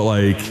 40 minutes. But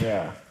like,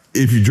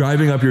 if you're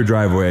driving up your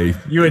driveway,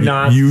 you would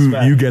not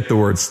you get the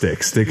word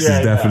sticks. Sticks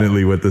is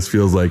definitely what this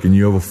feels like, and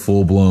you have a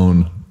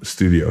full-blown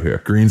studio here.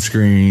 Green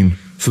screen.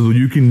 So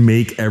you can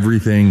make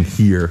everything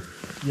here.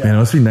 Yeah. And it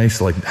must be nice.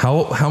 Like,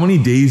 how many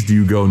days do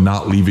you go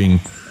not leaving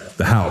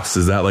the house?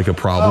 Is that like a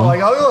problem? Oh,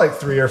 like I'll go like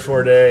 3 or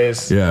 4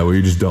 days. Yeah, where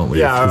you just don't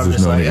leave. Yeah, I'm there's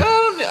just no like, need.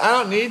 I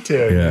don't need to.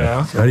 Yeah, you know?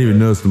 I didn't even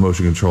notice the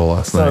motion control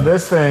last night. So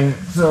this thing.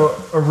 So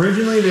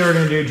originally they were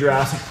going to do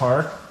Jurassic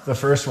Park, the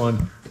first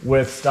one,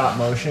 with stop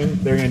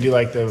motion. They're going to do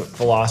like the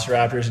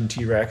Velociraptors and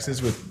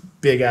T-Rexes with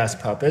big ass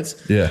puppets.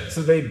 Yeah.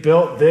 So they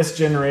built this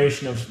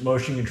generation of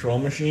motion control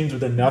machines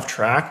with enough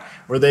track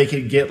where they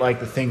could get like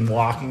the thing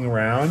walking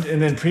around.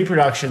 And then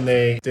pre-production,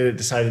 they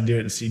decided to do it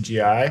in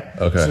CGI.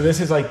 Okay. So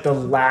this is like the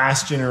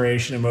last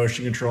generation of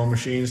motion control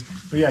machines.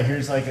 But yeah,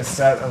 here's like a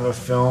set of a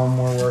film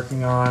we're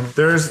working on.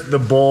 There's the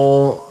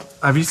bowl.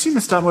 Have you seen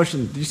the stop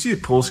motion? Do you see the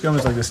Pool Scum?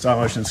 It's like the stop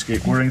motion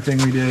skateboarding thing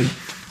we did.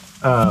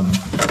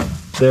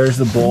 There's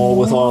the bowl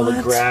with all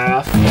the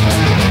graph.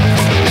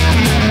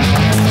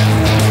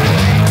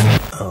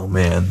 Oh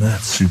man,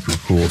 that's super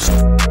cool.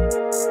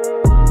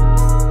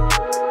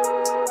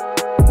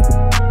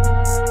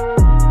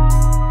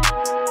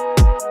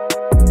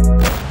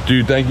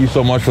 Dude, thank you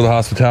so much for the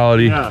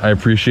hospitality. Yeah. I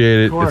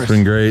appreciate it. It's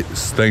been great.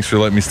 Thanks for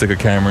letting me stick a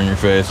camera in your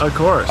face. Of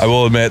course. I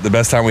will admit, the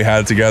best time we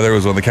had together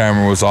was when the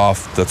camera was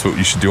off. That's what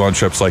you should do on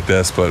trips like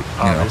this, but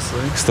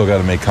obviously, still got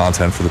to make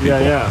content for the people.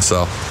 Yeah.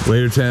 So,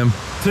 later, Tim.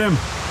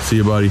 See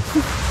you, buddy.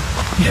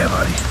 Yeah,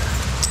 buddy.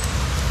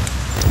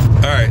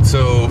 All right,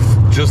 so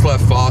just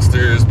left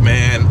Foster's.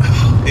 Man,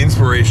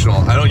 inspirational.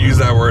 I don't use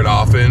that word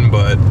often,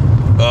 but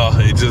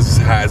it just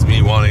has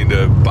me wanting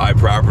to buy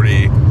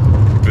property,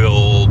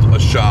 build a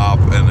shop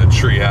and a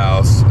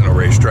treehouse and a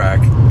racetrack,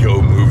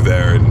 go move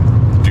there and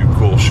do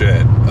cool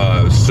shit.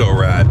 So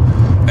rad.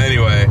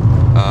 Anyway,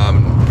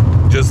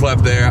 just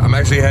left there. I'm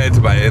actually headed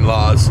to my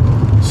in-laws,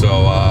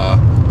 so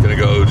gonna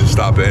go just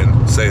stop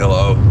in, say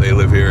hello. They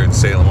live here in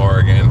Salem,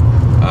 Oregon.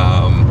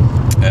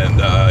 And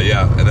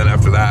then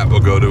after that we'll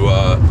go to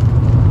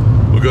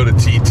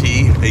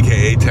TT,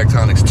 aka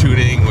Techtonics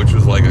Tuning, which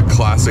was like a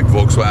classic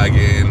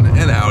Volkswagen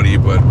and Audi,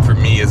 but for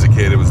me as a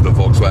kid it was the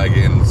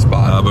Volkswagen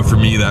spot. But for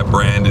me that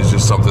brand is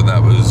just something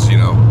that was, you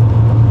know,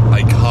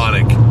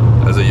 iconic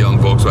as a young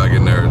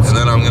Volkswagen nerd. And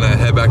then I'm gonna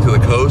head back to the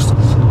coast,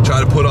 try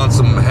to put on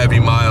some heavy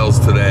miles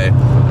today.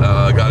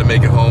 Got to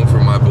make it home for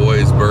my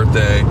boy's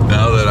birthday.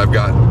 Now that I've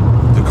got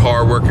the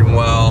car working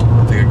well,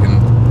 I think I can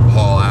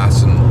haul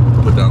ass and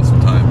put down some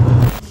time.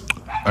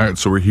 All right,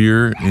 so we're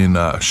here in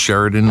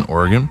Sheridan,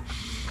 Oregon,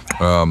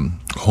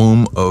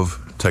 home of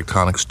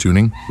Techtonics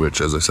Tuning, which,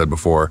 as I said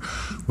before,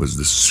 was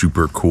this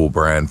super cool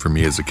brand for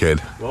me as a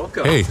kid.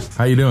 Welcome. Hey,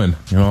 how you doing?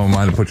 You don't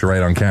mind to put you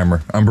right on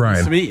camera. I'm Brian.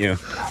 Nice to meet you.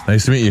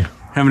 Nice to meet you.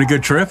 Having a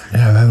good trip?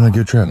 Yeah, I'm having a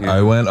good trip. Yeah.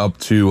 I went up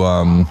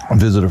to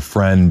visit a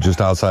friend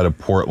just outside of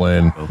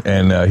Portland,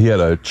 and he had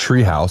a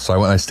tree house.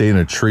 So I stayed in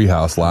a tree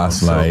house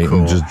last night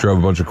and just drove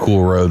a bunch of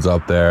cool roads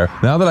up there.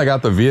 Now that I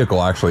got the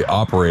vehicle actually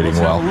operating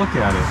well. Let's have a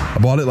look at it. I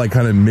bought it like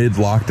kind of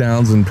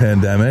mid-lockdowns and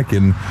pandemic,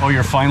 and oh,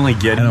 you're finally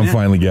getting it? And I'm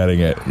finally getting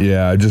it.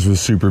 Yeah, I just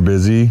was super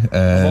busy.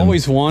 And I've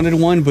always wanted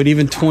one, but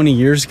even 20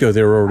 years ago,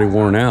 they were already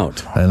worn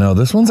out. I know.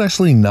 This one's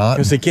actually not.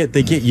 Because they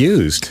get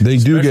used. They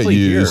do get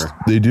used.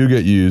 They do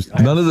get used.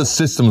 None of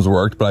the systems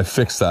worked, but I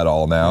fixed that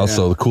all now. Yeah.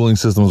 So the cooling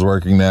system's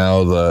working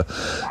now.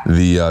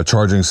 The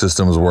charging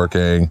system is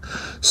working.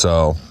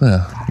 So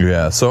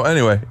yeah. So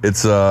anyway,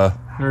 it's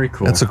very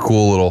cool. It's a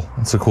cool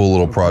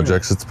little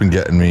project. It's been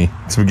getting me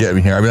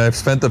here. I mean, I've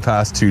spent the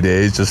past 2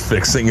 days just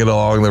fixing it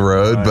along the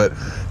road, but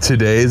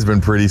today's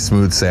been pretty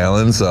smooth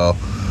sailing. So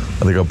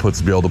I think I'll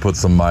be able to put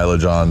some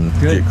mileage on,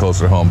 get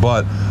closer to home.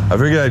 But I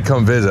figured I'd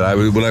come visit.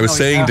 What I was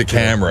saying to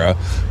camera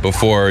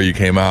before you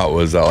came out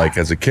was that, like,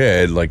 as a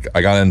kid, like,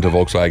 I got into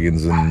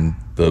Volkswagens in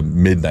the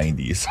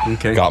mid-90s.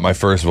 Got my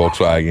first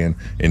Volkswagen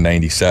in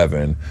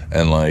 97,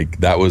 and like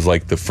that was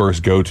like the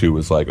first go-to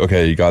was like,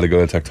 okay, you got to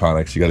go to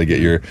Techtonics, you got to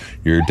get your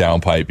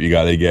downpipe, you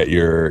got to get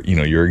your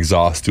your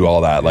exhaust, do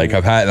all that. Like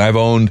I've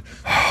owned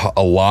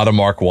a lot of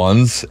Mark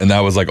 1s, and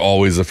that was like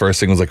always the first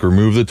thing was like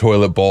remove the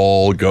toilet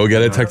bowl, go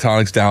get a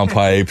Techtonics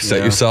downpipe,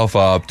 set yourself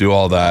up, do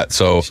all that.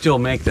 So we still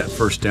make that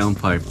first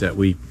downpipe that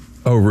we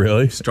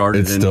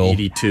started in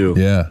 82.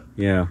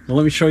 Yeah. Well,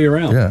 let me show you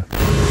around. Yeah.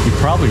 You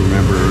probably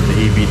remember the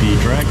ABD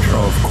drag truck.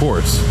 Oh, of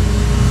course.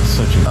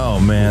 Such a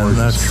man,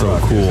 that's so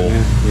cool.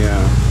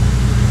 Yeah.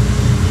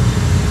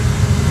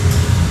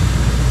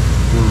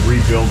 We're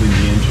rebuilding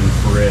the engine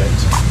for it.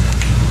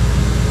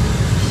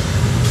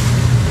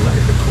 Look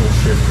at the cool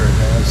shifter it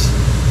has.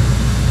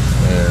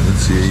 Yeah,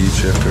 that's the AE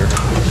shifter.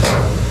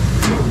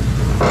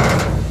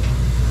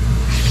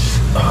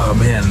 Oh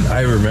man,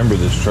 I remember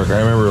this truck. I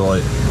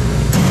remember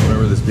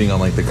this being on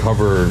like the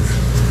cover of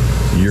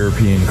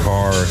European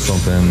Car or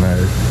something.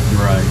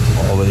 Right.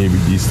 All the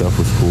ABD stuff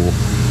was cool.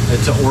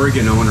 It's an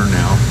Oregon owner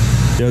now.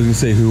 Yeah, I was gonna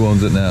say, who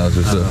owns it now?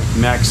 Just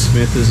Max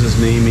Smith is his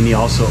name, and he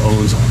also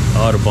owns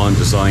Audubon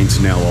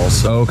Designs now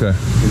also. Oh, okay.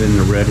 And then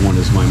the red one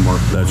is my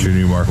Mark 1. That's your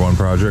new Mark 1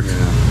 project? Yeah.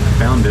 I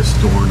found this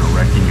door in a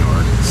wrecking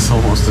yard. It's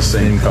almost the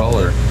same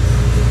color.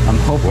 I'm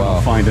hoping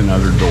I'll find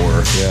another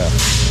door. Yeah.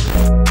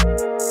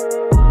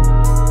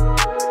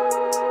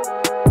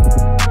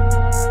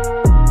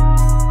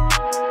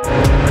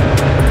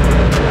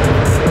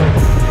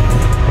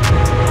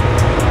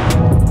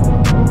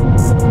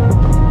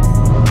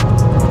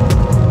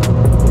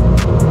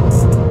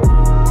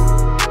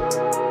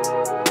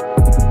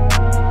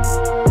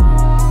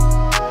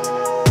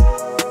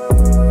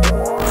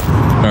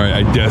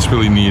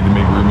 Desperately needed to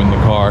make room in the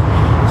car,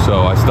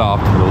 so I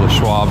stopped at the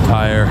Schwab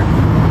tire.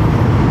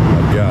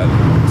 I've got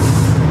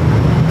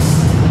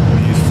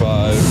these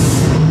 5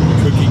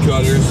 cookie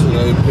cutters that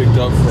I picked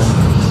up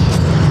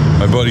from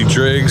my buddy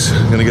Driggs.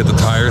 I'm gonna get the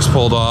tires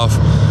pulled off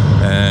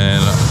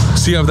and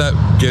see if that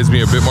gives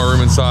me a bit more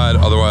room inside.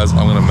 Otherwise,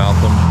 I'm gonna mount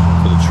them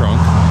to the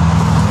trunk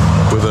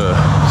with a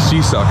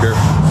C-sucker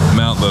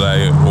mount that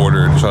I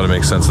ordered. Try to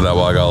make sense of that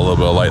while I got a little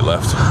bit of light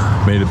left.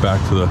 Made it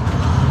back to the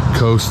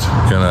coast,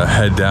 gonna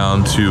head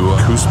down to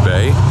Coos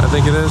Bay, I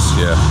think it is.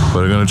 Yeah,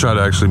 but I'm gonna try to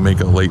actually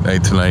make a late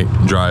night tonight,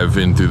 drive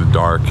in through the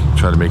dark,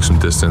 try to make some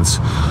distance.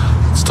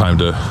 It's time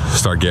to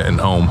start getting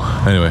home.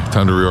 Anyway,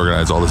 time to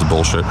reorganize all this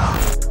bullshit.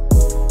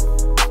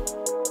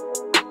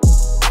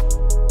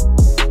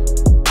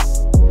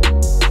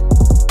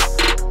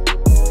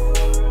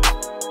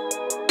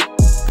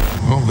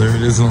 Well, there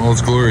it is in all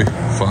its glory.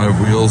 5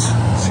 wheels,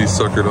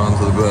 C-suckered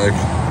onto the back.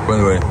 By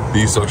the way,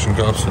 these suction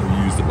cups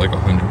are used at like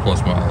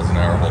 100+ miles an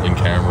hour holding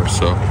cameras,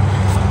 so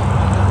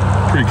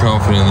pretty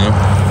confident though.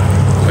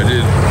 I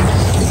did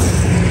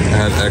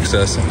add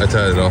excess. I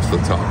tied it off the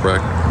top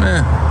rack.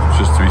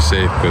 Just to be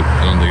safe, but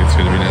I don't think it's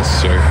going to be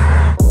necessary.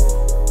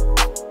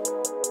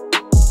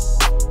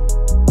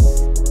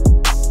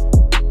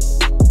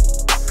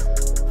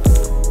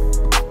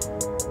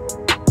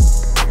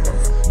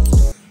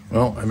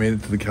 Well, I made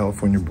it to the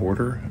California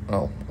border.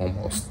 Oh,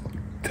 almost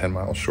 10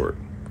 miles short.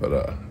 But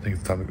I think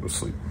it's time to go to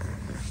sleep.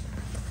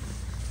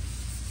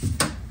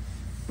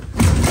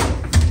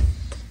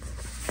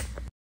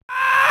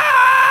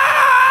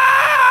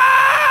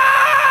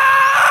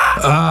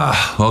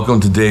 Welcome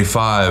to day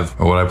 5,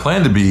 or what I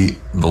plan to be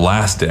the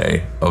last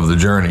day of the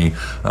journey.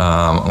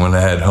 I'm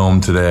gonna head home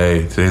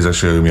today. Today's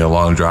actually gonna be a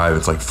long drive.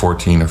 It's like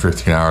 14 or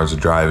 15 hours of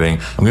driving.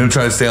 I'm gonna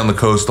try to stay on the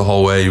coast the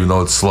whole way, even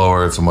though it's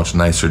slower. It's a much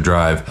nicer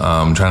drive.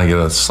 I'm trying to get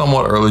a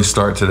somewhat early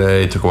start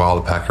today. It took a while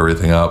to pack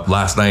everything up.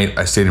 Last night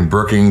I stayed in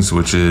Brookings,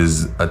 which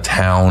is a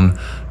town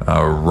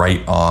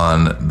right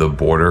on the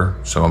border.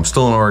 So I'm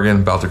still in Oregon,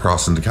 about to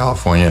cross into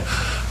California.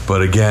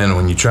 But again,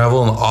 when you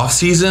travel in the off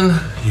season,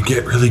 you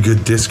get really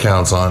good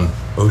discounts on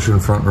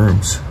oceanfront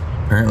rooms.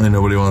 Apparently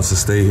nobody wants to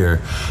stay here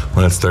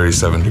when it's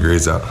 37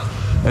 degrees out.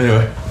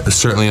 Anyway, it's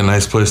certainly a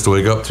nice place to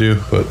wake up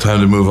to, but time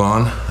to move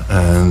on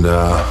and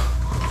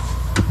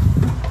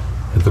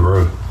hit the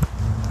road.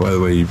 By the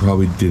way, you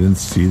probably didn't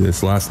see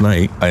this last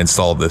night. I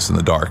installed this in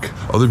the dark.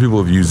 Other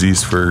people have used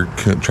these for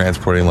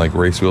transporting like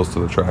race wheels to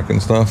the track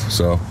and stuff,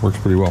 so works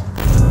pretty well.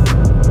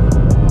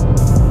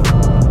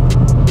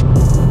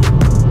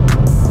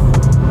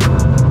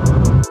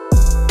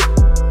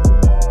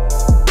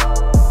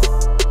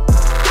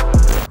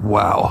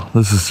 Wow,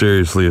 this is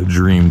seriously a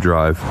dream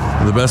drive.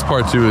 The best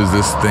part too is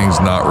this thing's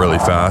not really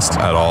fast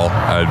at all.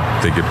 I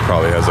think it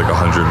probably has like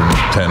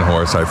 110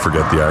 horse. I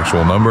forget the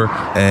actual number.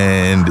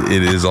 And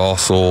it is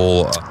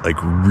also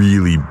like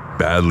really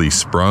badly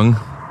sprung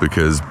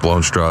because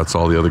blown struts,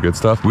 all the other good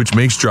stuff, which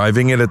makes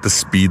driving it at the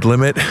speed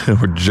limit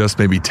or just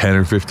maybe 10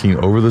 or 15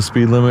 over the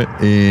speed limit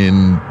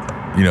in,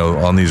 you know,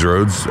 on these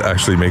roads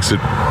actually makes it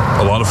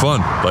a lot of fun.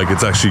 Like,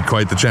 it's actually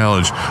quite the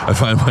challenge. I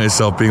find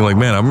myself being like,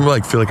 man, I'm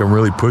like, feel like I'm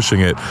really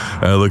pushing it.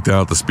 And I look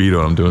down at the speedo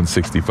and I'm doing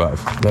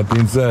 65. That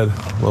being said,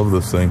 love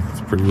this thing.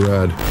 It's pretty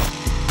rad.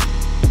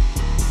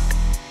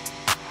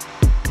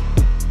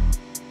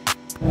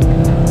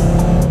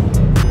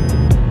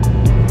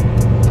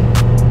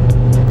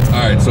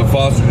 All right, so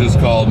Foster just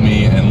called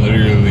me and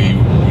literally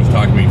was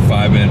talking to me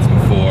 5 minutes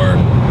before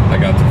I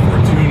got to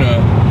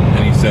Fortuna.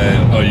 And he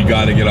said, oh, you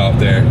got to get off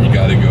there. You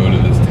got to go to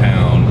this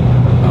town,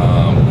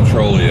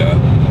 Petrolia.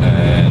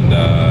 And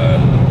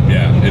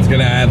yeah, it's going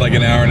to add like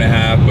an hour and a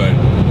half, but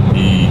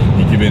he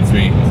convinced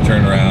me to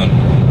turn around,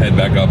 head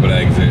back up and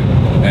exit,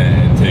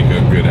 and take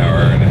a good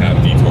hour and a half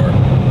detour.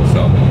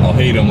 So I'll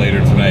hate him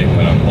later tonight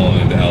when I'm pulling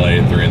into LA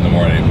at 3 in the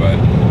morning, but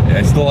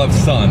I still have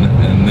sun,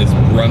 and this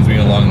runs me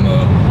along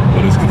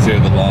what is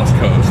considered the Lost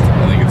Coast.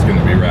 I think it's going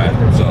to be rad,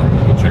 so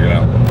we'll check it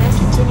out. Let's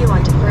continue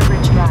on to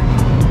Burbridge Drive.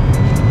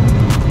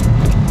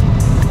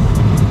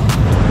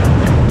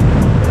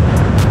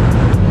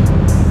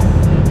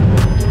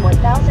 In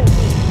 1,000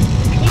 feet,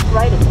 keep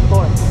right at the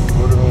floor.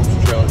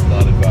 Motorhomes trailers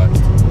not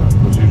advised.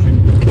 What's usually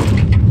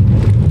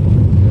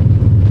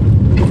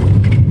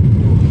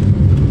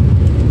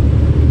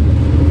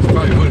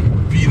probably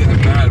wouldn't be that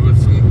bad with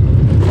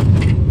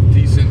some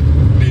decent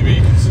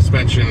maybe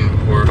suspension,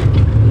 or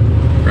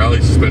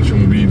rally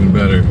suspension would be even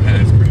better.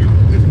 And it's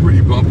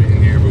pretty bumpy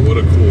in here, but what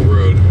a cool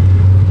road.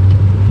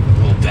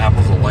 Little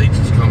dapples of lights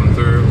just coming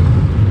through.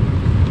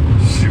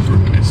 Super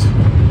nice.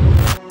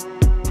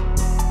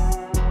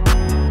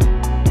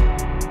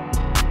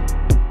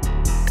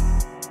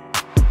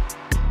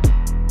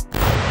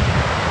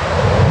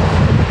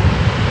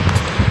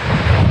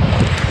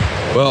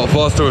 Well,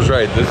 Foster was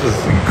right. This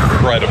is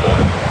incredible.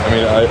 I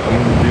mean,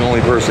 I'm the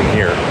only person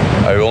here.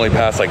 I only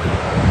passed like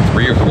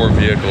 3 or 4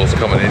 vehicles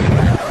coming in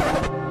here.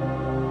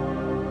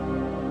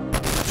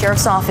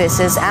 Sheriff's Office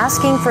is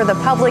asking for the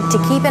public to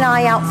keep an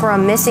eye out for a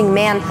missing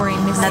man.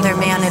 Another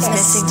man is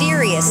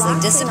mysteriously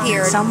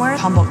disappeared somewhere in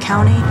Humboldt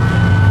County.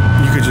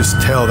 You could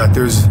just tell that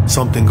there's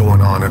something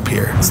going on up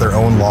here. It's their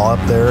own law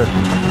up there.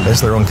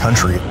 It's their own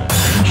country.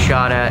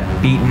 Shot at,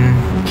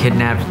 beaten,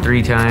 kidnapped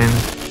 3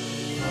 times.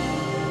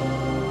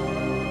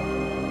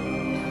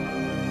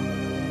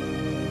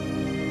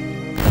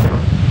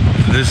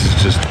 This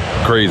is just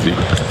crazy.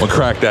 I'll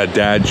crack that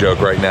dad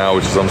joke right now,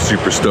 which is I'm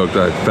super stoked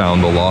that I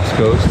found the Lost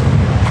Coast.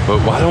 But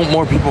why don't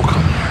more people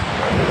come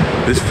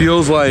here? This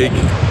feels like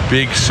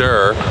Big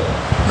Sur,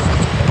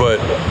 but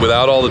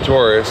without all the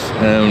tourists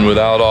and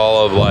without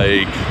all of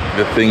like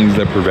the things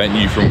that prevent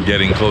you from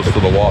getting close to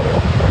the water.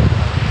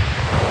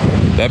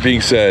 That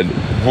being said,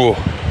 whoa,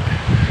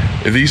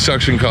 if these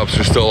suction cups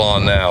are still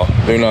on now,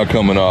 they're not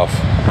coming off.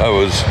 That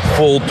was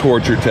full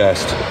torture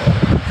test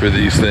for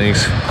these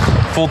things.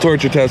 Full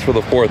torture test for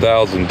the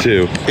 4000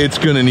 too. It's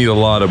gonna need a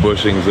lot of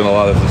bushings and a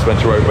lot of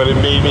suspension work, but it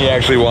made me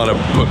actually want to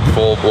put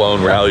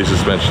full-blown rally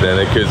suspension in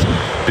it, because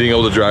being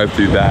able to drive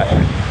through that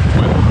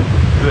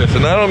with this,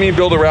 and I don't mean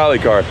build a rally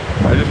car,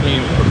 I just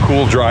mean a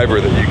cool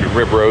driver that you can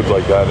rip roads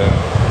like that in.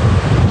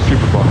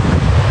 Super fun.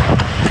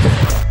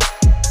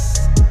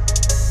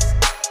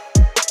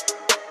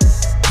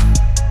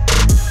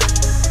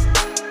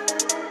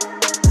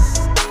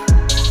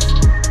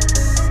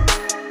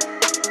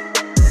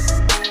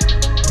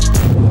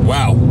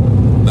 Wow,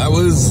 that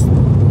was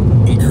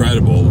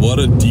incredible. What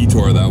a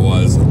detour that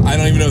was. I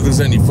don't even know if there's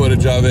any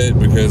footage of it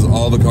because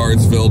all the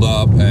cars filled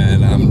up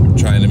and I'm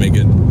trying to make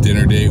a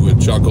dinner date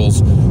with Chuckles,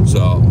 so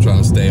I'm trying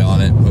to stay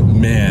on it. But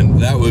man,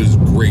 that was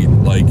great.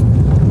 Like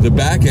the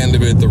back end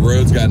of it, the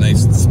roads got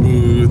nice and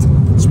smooth.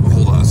 So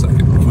hold on a second.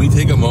 Can we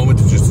take a moment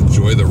to just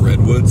enjoy the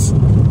redwoods?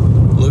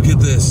 Look at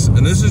this.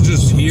 And this is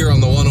just here on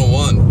the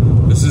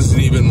 101. This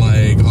isn't even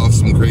like off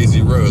some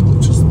crazy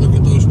road. Just look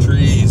at those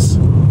trees.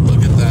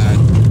 Look at that.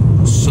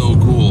 So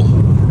cool.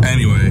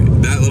 Anyway,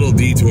 that little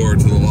detour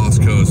to the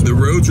Lost Coast. The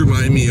roads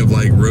remind me of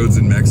like roads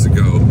in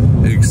Mexico,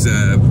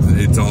 except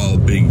it's all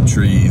big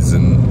trees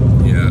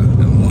and yeah,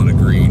 and a lot of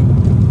green.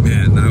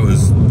 Man, that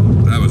was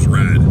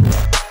rad.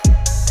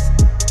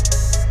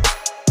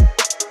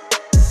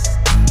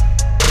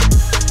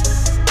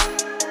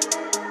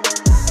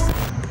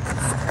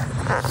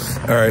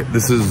 All right,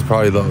 this is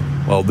probably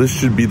this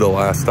should be the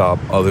last stop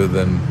other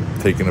than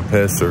taking a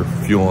piss or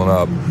fueling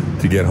up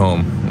to get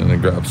home. And then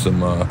grab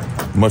some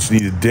much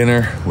needed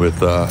dinner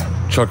with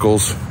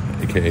Chuckles,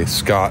 AKA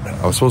Scott.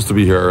 I was supposed to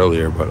be here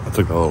earlier, but I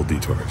took a little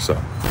detour, so.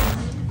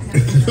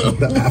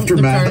 The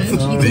aftermath.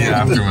 The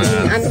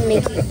aftermath. I'm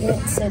making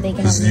it so they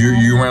can.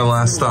 You were my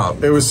last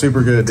stop. It was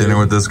super good. Dinner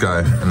with this guy,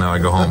 and now I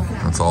go home.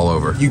 It's all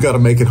over. You got to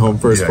make it home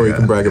first before you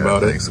can brag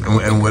about thanks. it.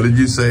 And what did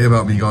you say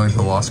about me going to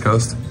the Lost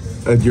Coast?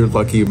 You're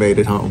lucky you made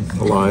it home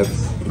alive.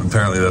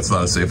 Apparently that's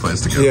not a safe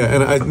place to go. Yeah,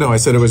 and I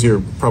said it was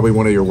probably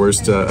one of your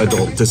worst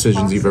adult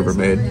decisions you've ever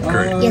made.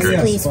 Great. Yes, great.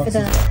 please, for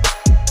the.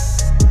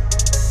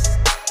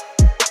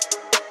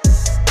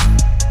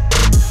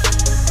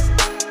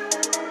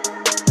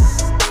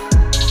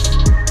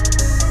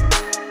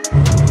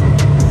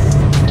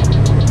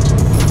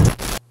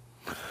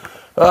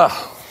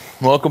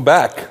 Welcome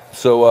back.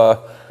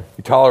 So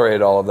you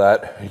tolerated all of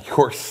that.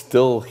 You're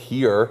still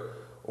here,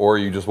 or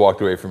you just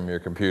walked away from your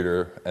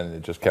computer and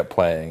it just kept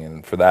playing.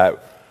 And for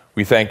that,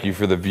 we thank you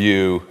for the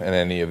view and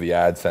any of the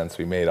AdSense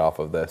we made off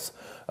of this.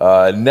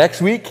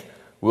 Next week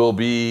will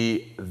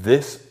be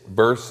This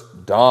vs.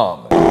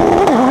 DAHM.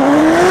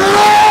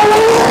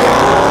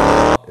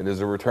 It is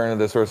a return of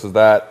This versus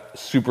That.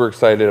 Super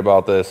excited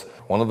about this.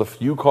 One of the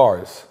few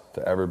cars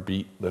to ever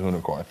beat the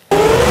Hoonigan.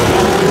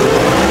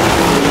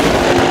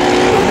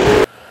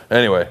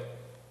 Anyway,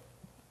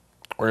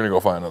 we're gonna go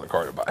find another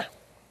car to buy.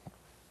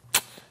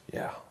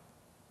 Yeah.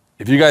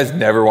 If you guys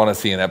never want to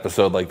see an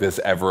episode like this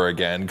ever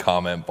again,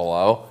 comment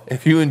below.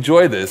 If you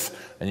enjoy this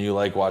and you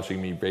like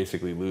watching me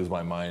basically lose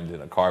my mind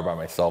in a car by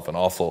myself and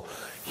also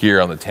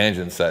here on the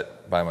tangent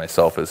set by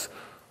myself as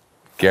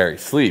Gary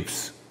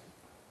sleeps,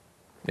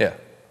 yeah,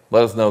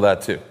 let us know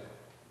that too.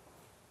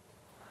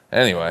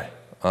 Anyway,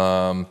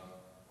 I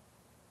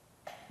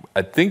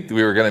think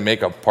we were going to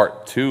make a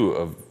part 2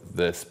 of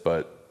this,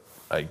 but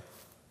I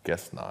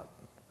guess not.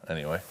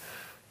 Anyway.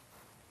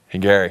 Hey,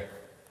 Gary.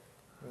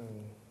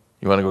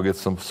 You want to go get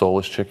some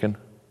soulless chicken?